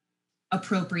are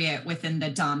appropriate within the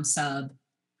dom sub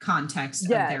context of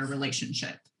their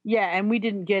relationship. Yeah, and we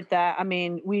didn't get that. I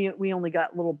mean, we only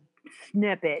got little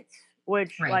snippets,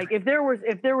 which like if there was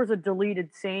a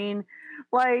deleted scene,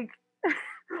 like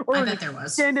or I an bet there was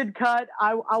extended cut,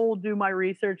 I will do my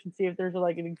research and see if there's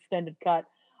like an extended cut.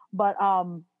 But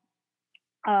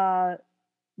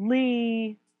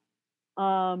Lee,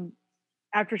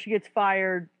 after she gets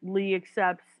fired, Lee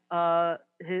accepts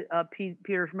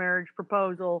Peter's marriage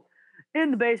proposal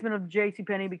in the basement of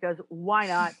JCPenney because why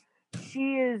not?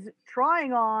 She is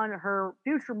trying on her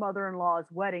future mother-in-law's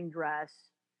wedding dress,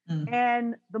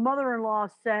 and the mother-in-law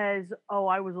says, "Oh,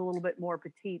 I was a little bit more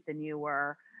petite than you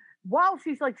were." While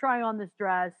she's like trying on this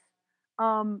dress,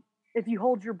 if you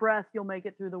hold your breath, you'll make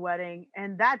it through the wedding.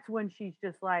 And that's when she's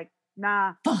just like,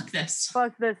 "Nah, fuck this."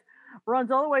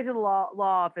 Runs all the way to the law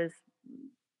office,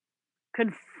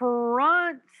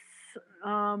 confronts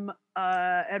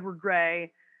Edward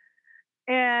Gray,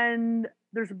 and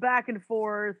there's a back and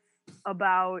forth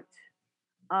about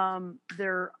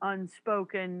their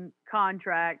unspoken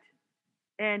contract,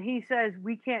 and he says,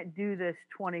 "We can't do this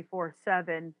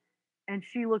 24/7." And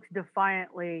she looks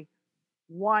defiantly,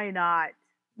 "Why not?"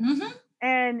 Mm-hmm.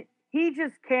 And he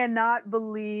just cannot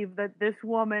believe that this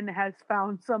woman has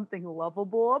found something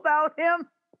lovable about him.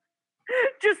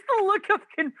 Just the look of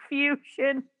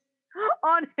confusion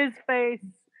on his face.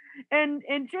 And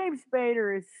James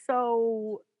Spader is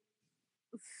so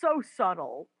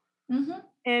subtle Mm-hmm.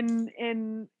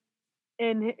 in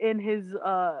his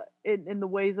in the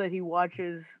ways that he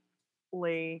watches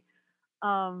Lee,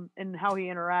 and how he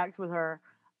interacts with her.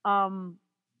 Um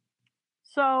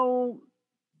so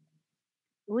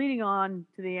leading on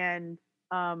to the end,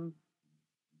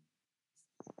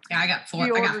 Yeah, I got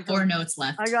she orders four him. notes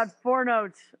left. I got 4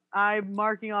 notes. I'm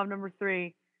marking off number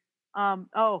 3. I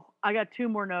got 2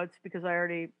 more notes because I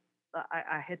already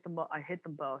I hit them. I hit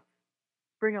them both.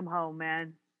 Bring them home,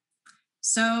 man.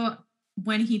 So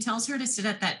when he tells her to sit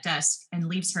at that desk and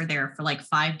leaves her there for like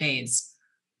 5 days,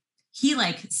 he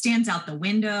like stands out the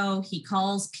window. He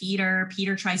calls Peter.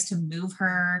 Peter tries to move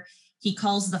her. He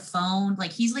calls the phone.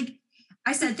 Like he's like,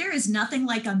 I said, there is nothing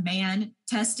like a man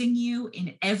testing you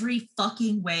in every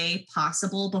fucking way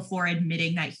possible before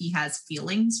admitting that he has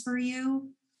feelings for you.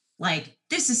 Like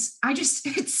it's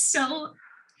so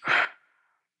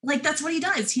like, that's what he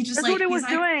does. He just That's like, what he was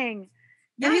he's like, doing.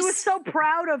 yes. And he was so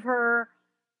proud of her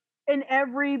in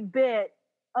every bit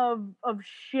of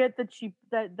shit that she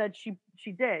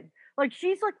did. Like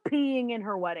she's like peeing in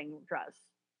her wedding dress.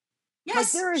 Yes.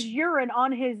 Like there is urine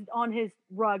on his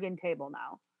rug and table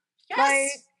now. Yes. Like,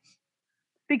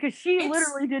 because she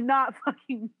literally did not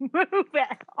fucking move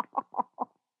at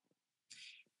all.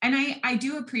 And I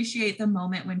do appreciate the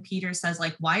moment when Peter says,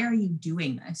 like, why are you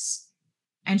doing this?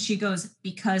 And she goes,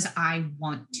 because I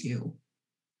want to.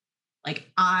 Like,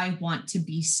 I want to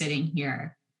be sitting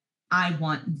here. I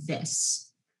want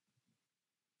this.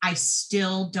 I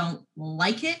still don't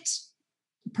like it.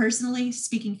 Personally,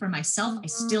 speaking for myself, I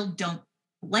still don't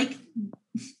like,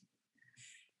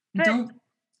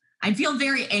 I feel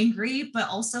very angry, but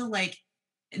also like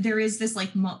there is this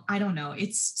like, I don't know,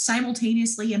 it's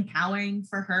simultaneously empowering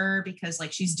for her because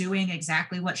like she's doing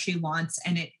exactly what she wants.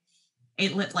 And it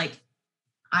like,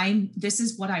 this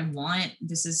is what I want.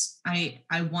 This is, I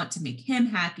want to make him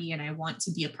happy and I want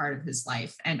to be a part of his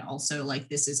life. And also like,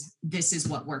 this is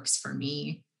what works for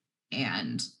me.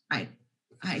 And I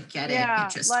get it. It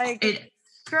just, like,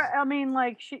 I mean,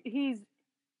 like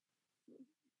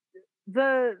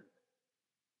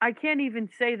I can't even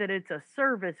say that it's a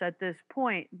service at this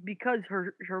point because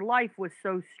her life was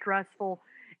so stressful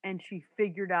and she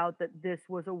figured out that this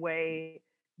was a way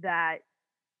that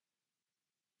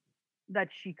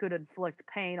she could inflict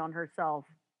pain on herself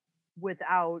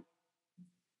without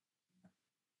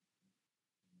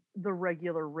the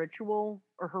regular ritual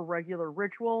or her regular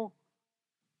ritual.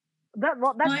 That's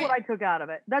what I took out of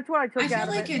it. That's what I took out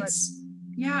of it. I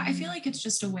feel like it's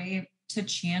just a way to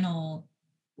channel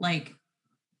like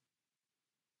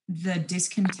the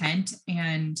discontent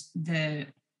and the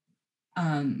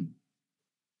I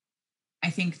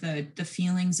think the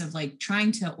feelings of like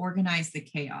trying to organize the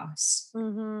chaos.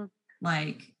 Mm-hmm.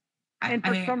 Like and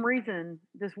for some reason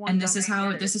this one, and this is how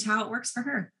it works for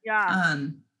her.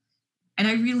 And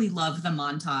I really love the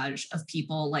montage of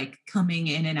people like coming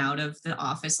in and out of the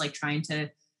office, like trying to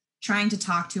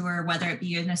talk to her, whether it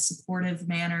be in a supportive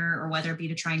manner or whether it be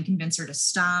to try and convince her to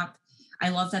stop. I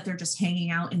love that they're just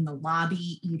hanging out in the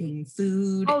lobby eating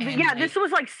food. Oh, yeah, this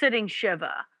was like sitting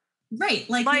Shiva. Right.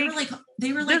 Like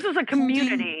they were like this is a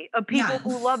community of people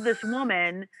who love this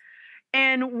woman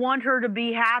and want her to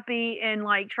be happy and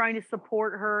like trying to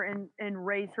support her and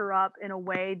raise her up in a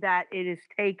way that it has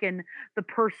taken the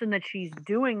person that she's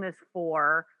doing this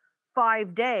for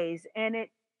 5 days and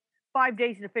 5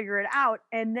 days to figure it out.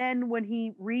 And then when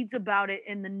he reads about it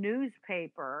in the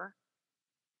newspaper,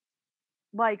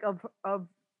 like of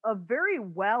a very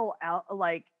well out,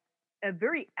 like a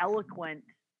very eloquent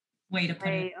way to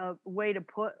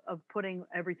putting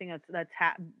everything that's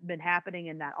been happening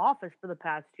in that office for the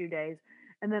past 2 days,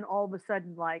 and then all of a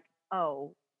sudden like,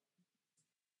 oh,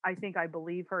 I think I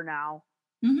believe her now.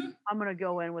 Mm-hmm. I'm gonna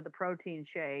go in with a protein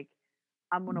shake.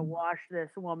 I'm gonna wash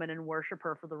this woman and worship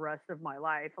her for the rest of my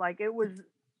life. Like it was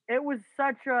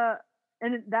such a,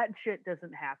 and that shit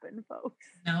doesn't happen, folks.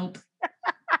 Nope.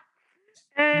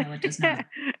 And, no, it does not.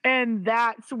 And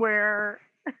that's where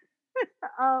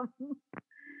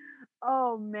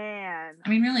oh man. I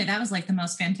mean, really, that was like the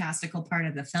most fantastical part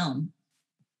of the film.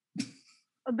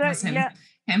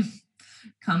 Him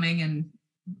coming and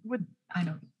with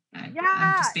I'm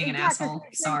just being an asshole.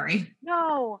 Sorry.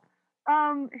 No.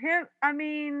 Him, I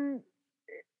mean,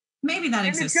 maybe that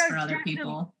exists for other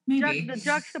people. Maybe the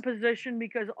juxtaposition,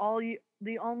 because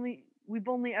we've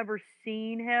only ever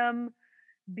seen him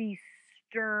be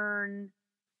stern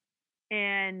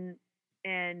and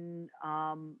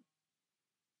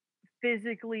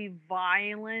physically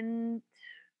violent.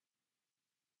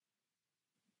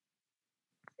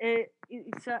 There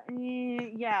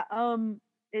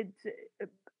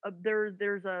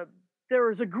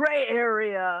is a gray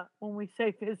area when we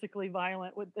say physically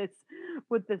violent with this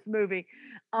movie.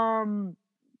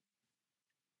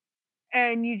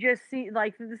 And you just see,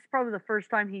 like, this is probably the first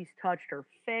time he's touched her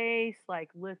face, like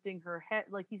lifting her head,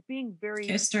 like he's being very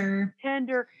kissed her,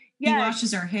 tender. He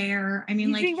washes her hair. I mean,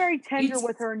 he's like, being very tender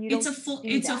with her, and it's a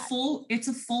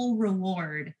full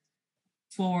reward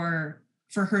for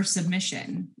her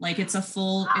submission. Like, it's a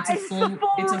full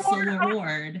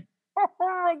reward. Oh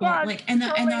my god! Like, and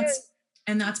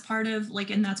that's part of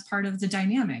the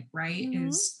dynamic, right? Mm-hmm.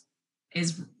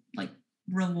 Is like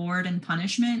reward and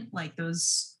punishment, like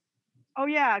those. Oh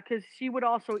yeah, because she would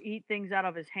also eat things out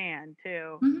of his hand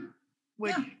too. Mm-hmm.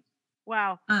 Which,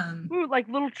 wow. Ooh, like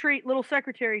little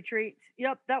secretary treats.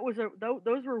 Yep, those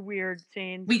were weird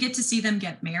scenes. We get to see them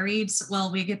get married. Well,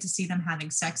 we get to see them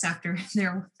having sex after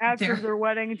their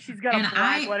wedding, and she's got a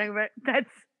black wedding, but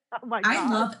that's, oh my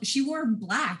god. She wore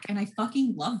black, and I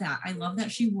fucking love that. I love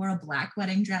that she wore a black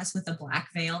wedding dress with a black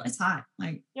veil. It's hot.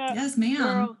 Like, yes, ma'am.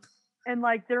 Girl. And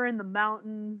like they're in the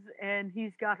mountains, and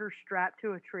he's got her strapped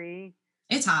to a tree.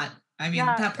 It's hot. I mean,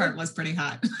 that part was pretty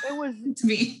hot. It was to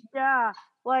me. Yeah.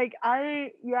 Like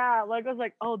I was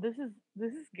like, oh, this is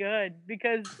good,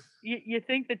 because you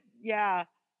think that,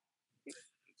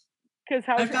 because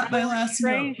how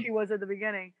strange she was at the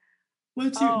beginning.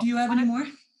 Do you have any more?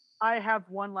 I have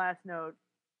one last note,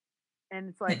 and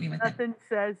it's like, nothing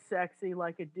says sexy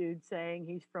like a dude saying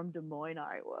he's from Des Moines,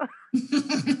 Iowa.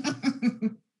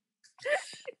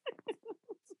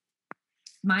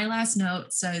 My last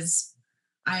note says,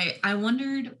 I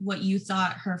wondered what you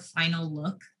thought her final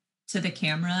look to the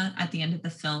camera at the end of the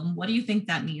film. What do you think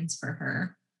that means for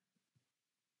her?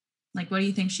 Like, what do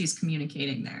you think she's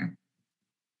communicating there?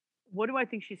 What do I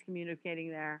think she's communicating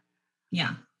there?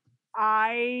 Yeah.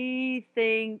 I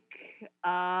think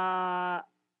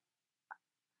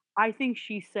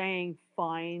she's saying,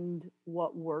 find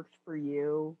what works for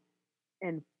you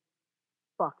and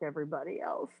fuck everybody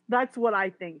else. That's what I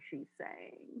think she's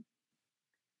saying.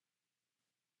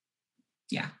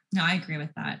 Yeah, no, I agree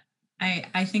with that.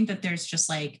 I think that there's just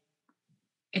like,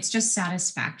 it's just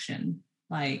satisfaction.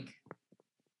 Like,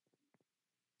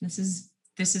 this is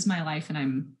my life, and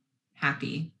I'm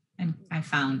happy. And I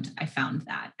found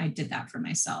that. I did that for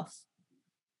myself.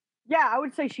 Yeah, I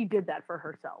would say she did that for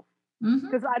herself.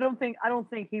 Because I don't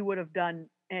think he would have done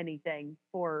anything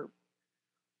for,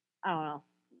 I don't know.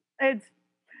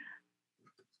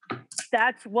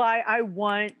 That's why I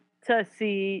want to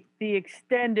see the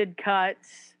extended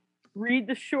cuts, read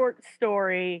the short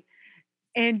story,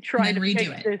 and try to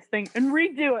fix this thing and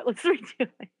redo it. Let's redo it.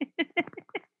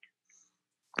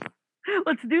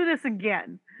 Let's do this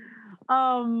again.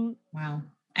 Wow.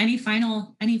 Any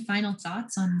final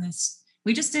thoughts on this?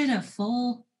 We just did a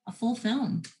full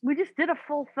film. We just did a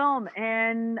full film,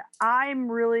 and I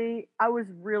was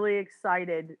really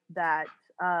excited that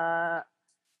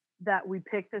we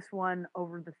picked this one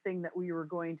over the thing that we were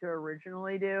going to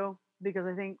originally do, because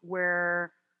I think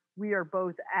where we are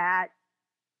both at,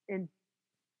 and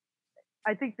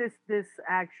I think this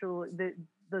actually,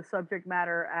 the subject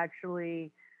matter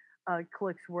actually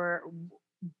clicks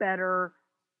better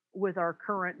with our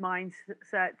current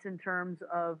mindsets in terms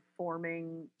of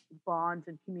forming bonds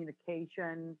and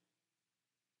communication,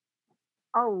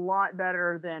 a lot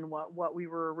better than what we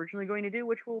were originally going to do,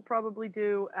 which we'll probably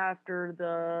do after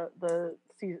the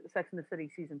Sex and the City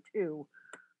season 2.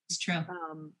 It's true.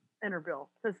 Interval,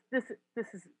 because this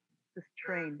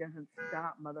train doesn't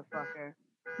stop, motherfucker.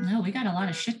 No, we got a lot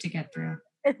of shit to get through.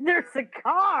 And there's a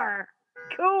car.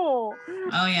 Cool.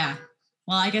 Oh yeah.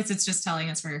 Well, I guess it's just telling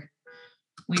us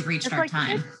we've reached our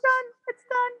time. It's done.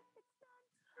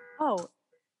 Oh.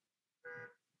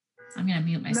 I'm gonna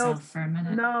mute myself for a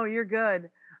minute. No, you're good.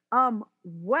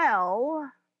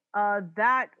 Well,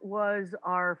 that was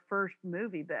our first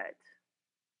movie bit.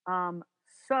 I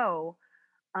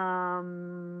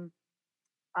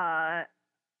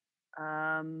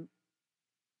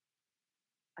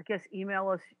guess email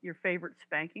us your favorite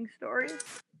spanking stories.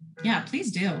 Yeah,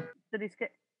 please do. Did he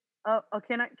skip? Oh,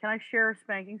 can I share a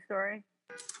spanking story?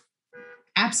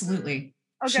 Absolutely.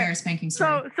 Okay. Share a spanking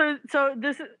story. So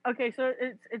this is okay. So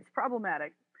it's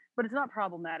problematic, but it's not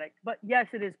problematic. But yes,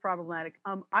 it is problematic.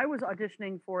 I was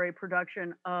auditioning for a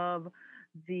production of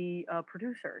The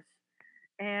Producers,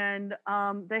 and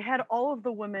they had all of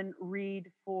the women read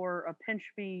for a Pinch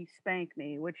Me, Spank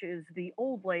Me, which is the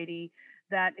old lady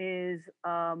that is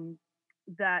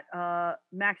that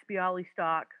Max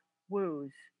Bialystock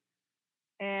woos.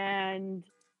 And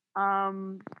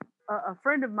a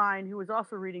friend of mine who was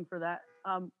also reading for that,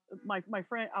 my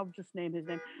friend, I'll just name his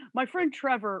name. My friend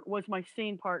Trevor was my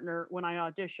scene partner when I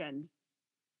auditioned,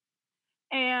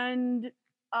 and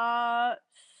uh,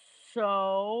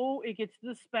 so it gets to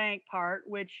the spank part,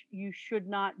 which you should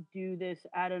not do this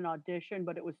at an audition,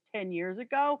 but it was 10 years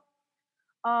ago.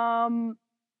 Um,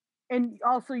 and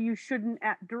also you shouldn't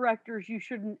directors, you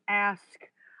shouldn't ask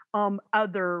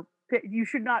other you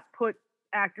should not put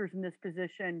actors in this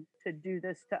position to do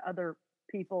this to other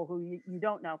people who you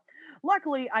don't know.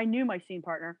 Luckily I knew my scene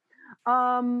partner.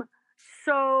 um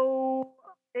so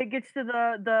it gets to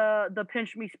the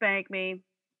pinch me spank me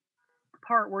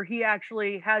part where he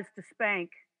actually has to spank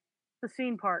the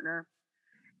scene partner,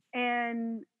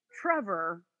 and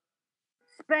Trevor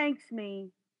spanks me,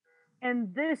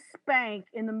 and this spank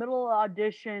in the middle of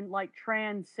audition like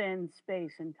transcends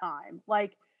space and time.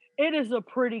 Like it is a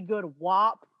pretty good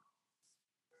whop.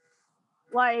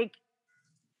 Like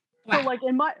so, Wow. like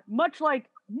in much like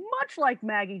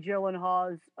Maggie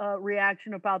Gyllenhaal's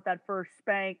reaction about that first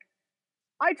spank,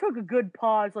 I took a good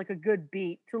pause, like a good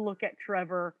beat, to look at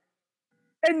Trevor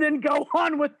and then go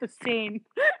on with the scene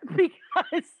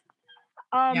because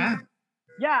Yeah.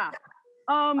 yeah,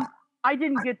 um I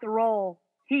didn't get the role.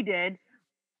 He did,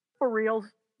 for reals,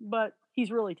 but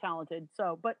he's really talented.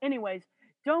 So, but anyways,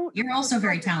 don't. You're also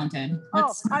very talented.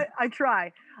 Oh, I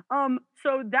try.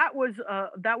 So that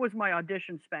was my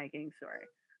audition spanking story.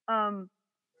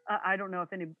 I don't know if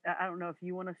I don't know if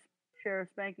you want to share a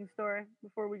spanking story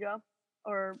before we go,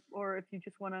 or if you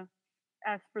just want to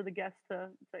ask for the guests to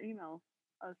email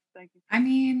us. Thank you. I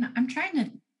mean,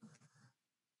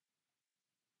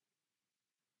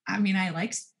 I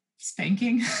like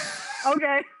spanking.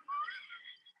 Okay.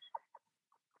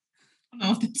 I don't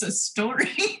know if it's a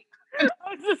story.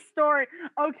 It's a story.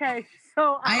 Okay,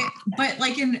 so but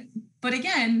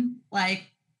again, like,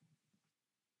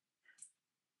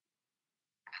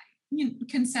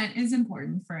 consent is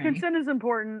important for anything. Consent is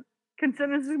important.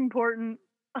 Consent is important.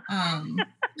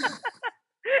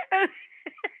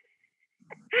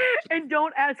 And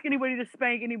don't ask anybody to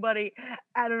spank anybody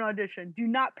at an audition. Do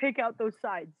not pick out those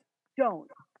sides. Don't.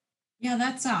 Yeah,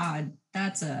 that's odd.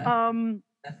 But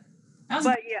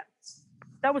yeah,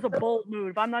 that was a bold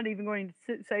move. I'm not even going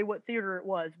to say what theater it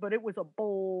was, but it was a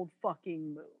bold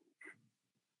fucking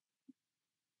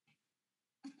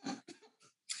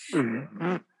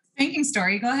move. Spanking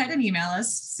story, go ahead and email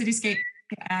us,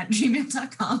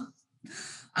 cityscape@gmail.com.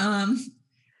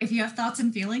 If you have thoughts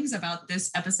and feelings about this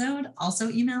episode, also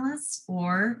email us,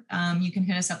 or you can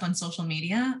hit us up on social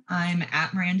media. I'm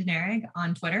at Miranda and Paige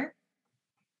on Twitter.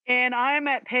 And I'm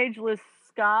at Pageless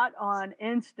Scott on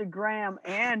Instagram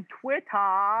and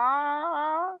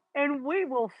Twitter. And we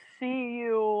will see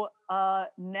you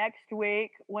next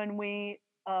week when we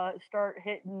start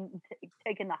taking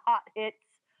the hot hits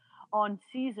on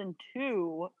season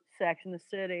 2, Sex and the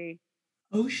City.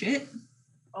 Oh shit.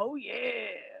 Oh yeah.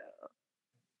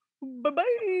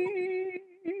 Bye-bye.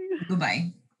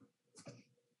 Goodbye.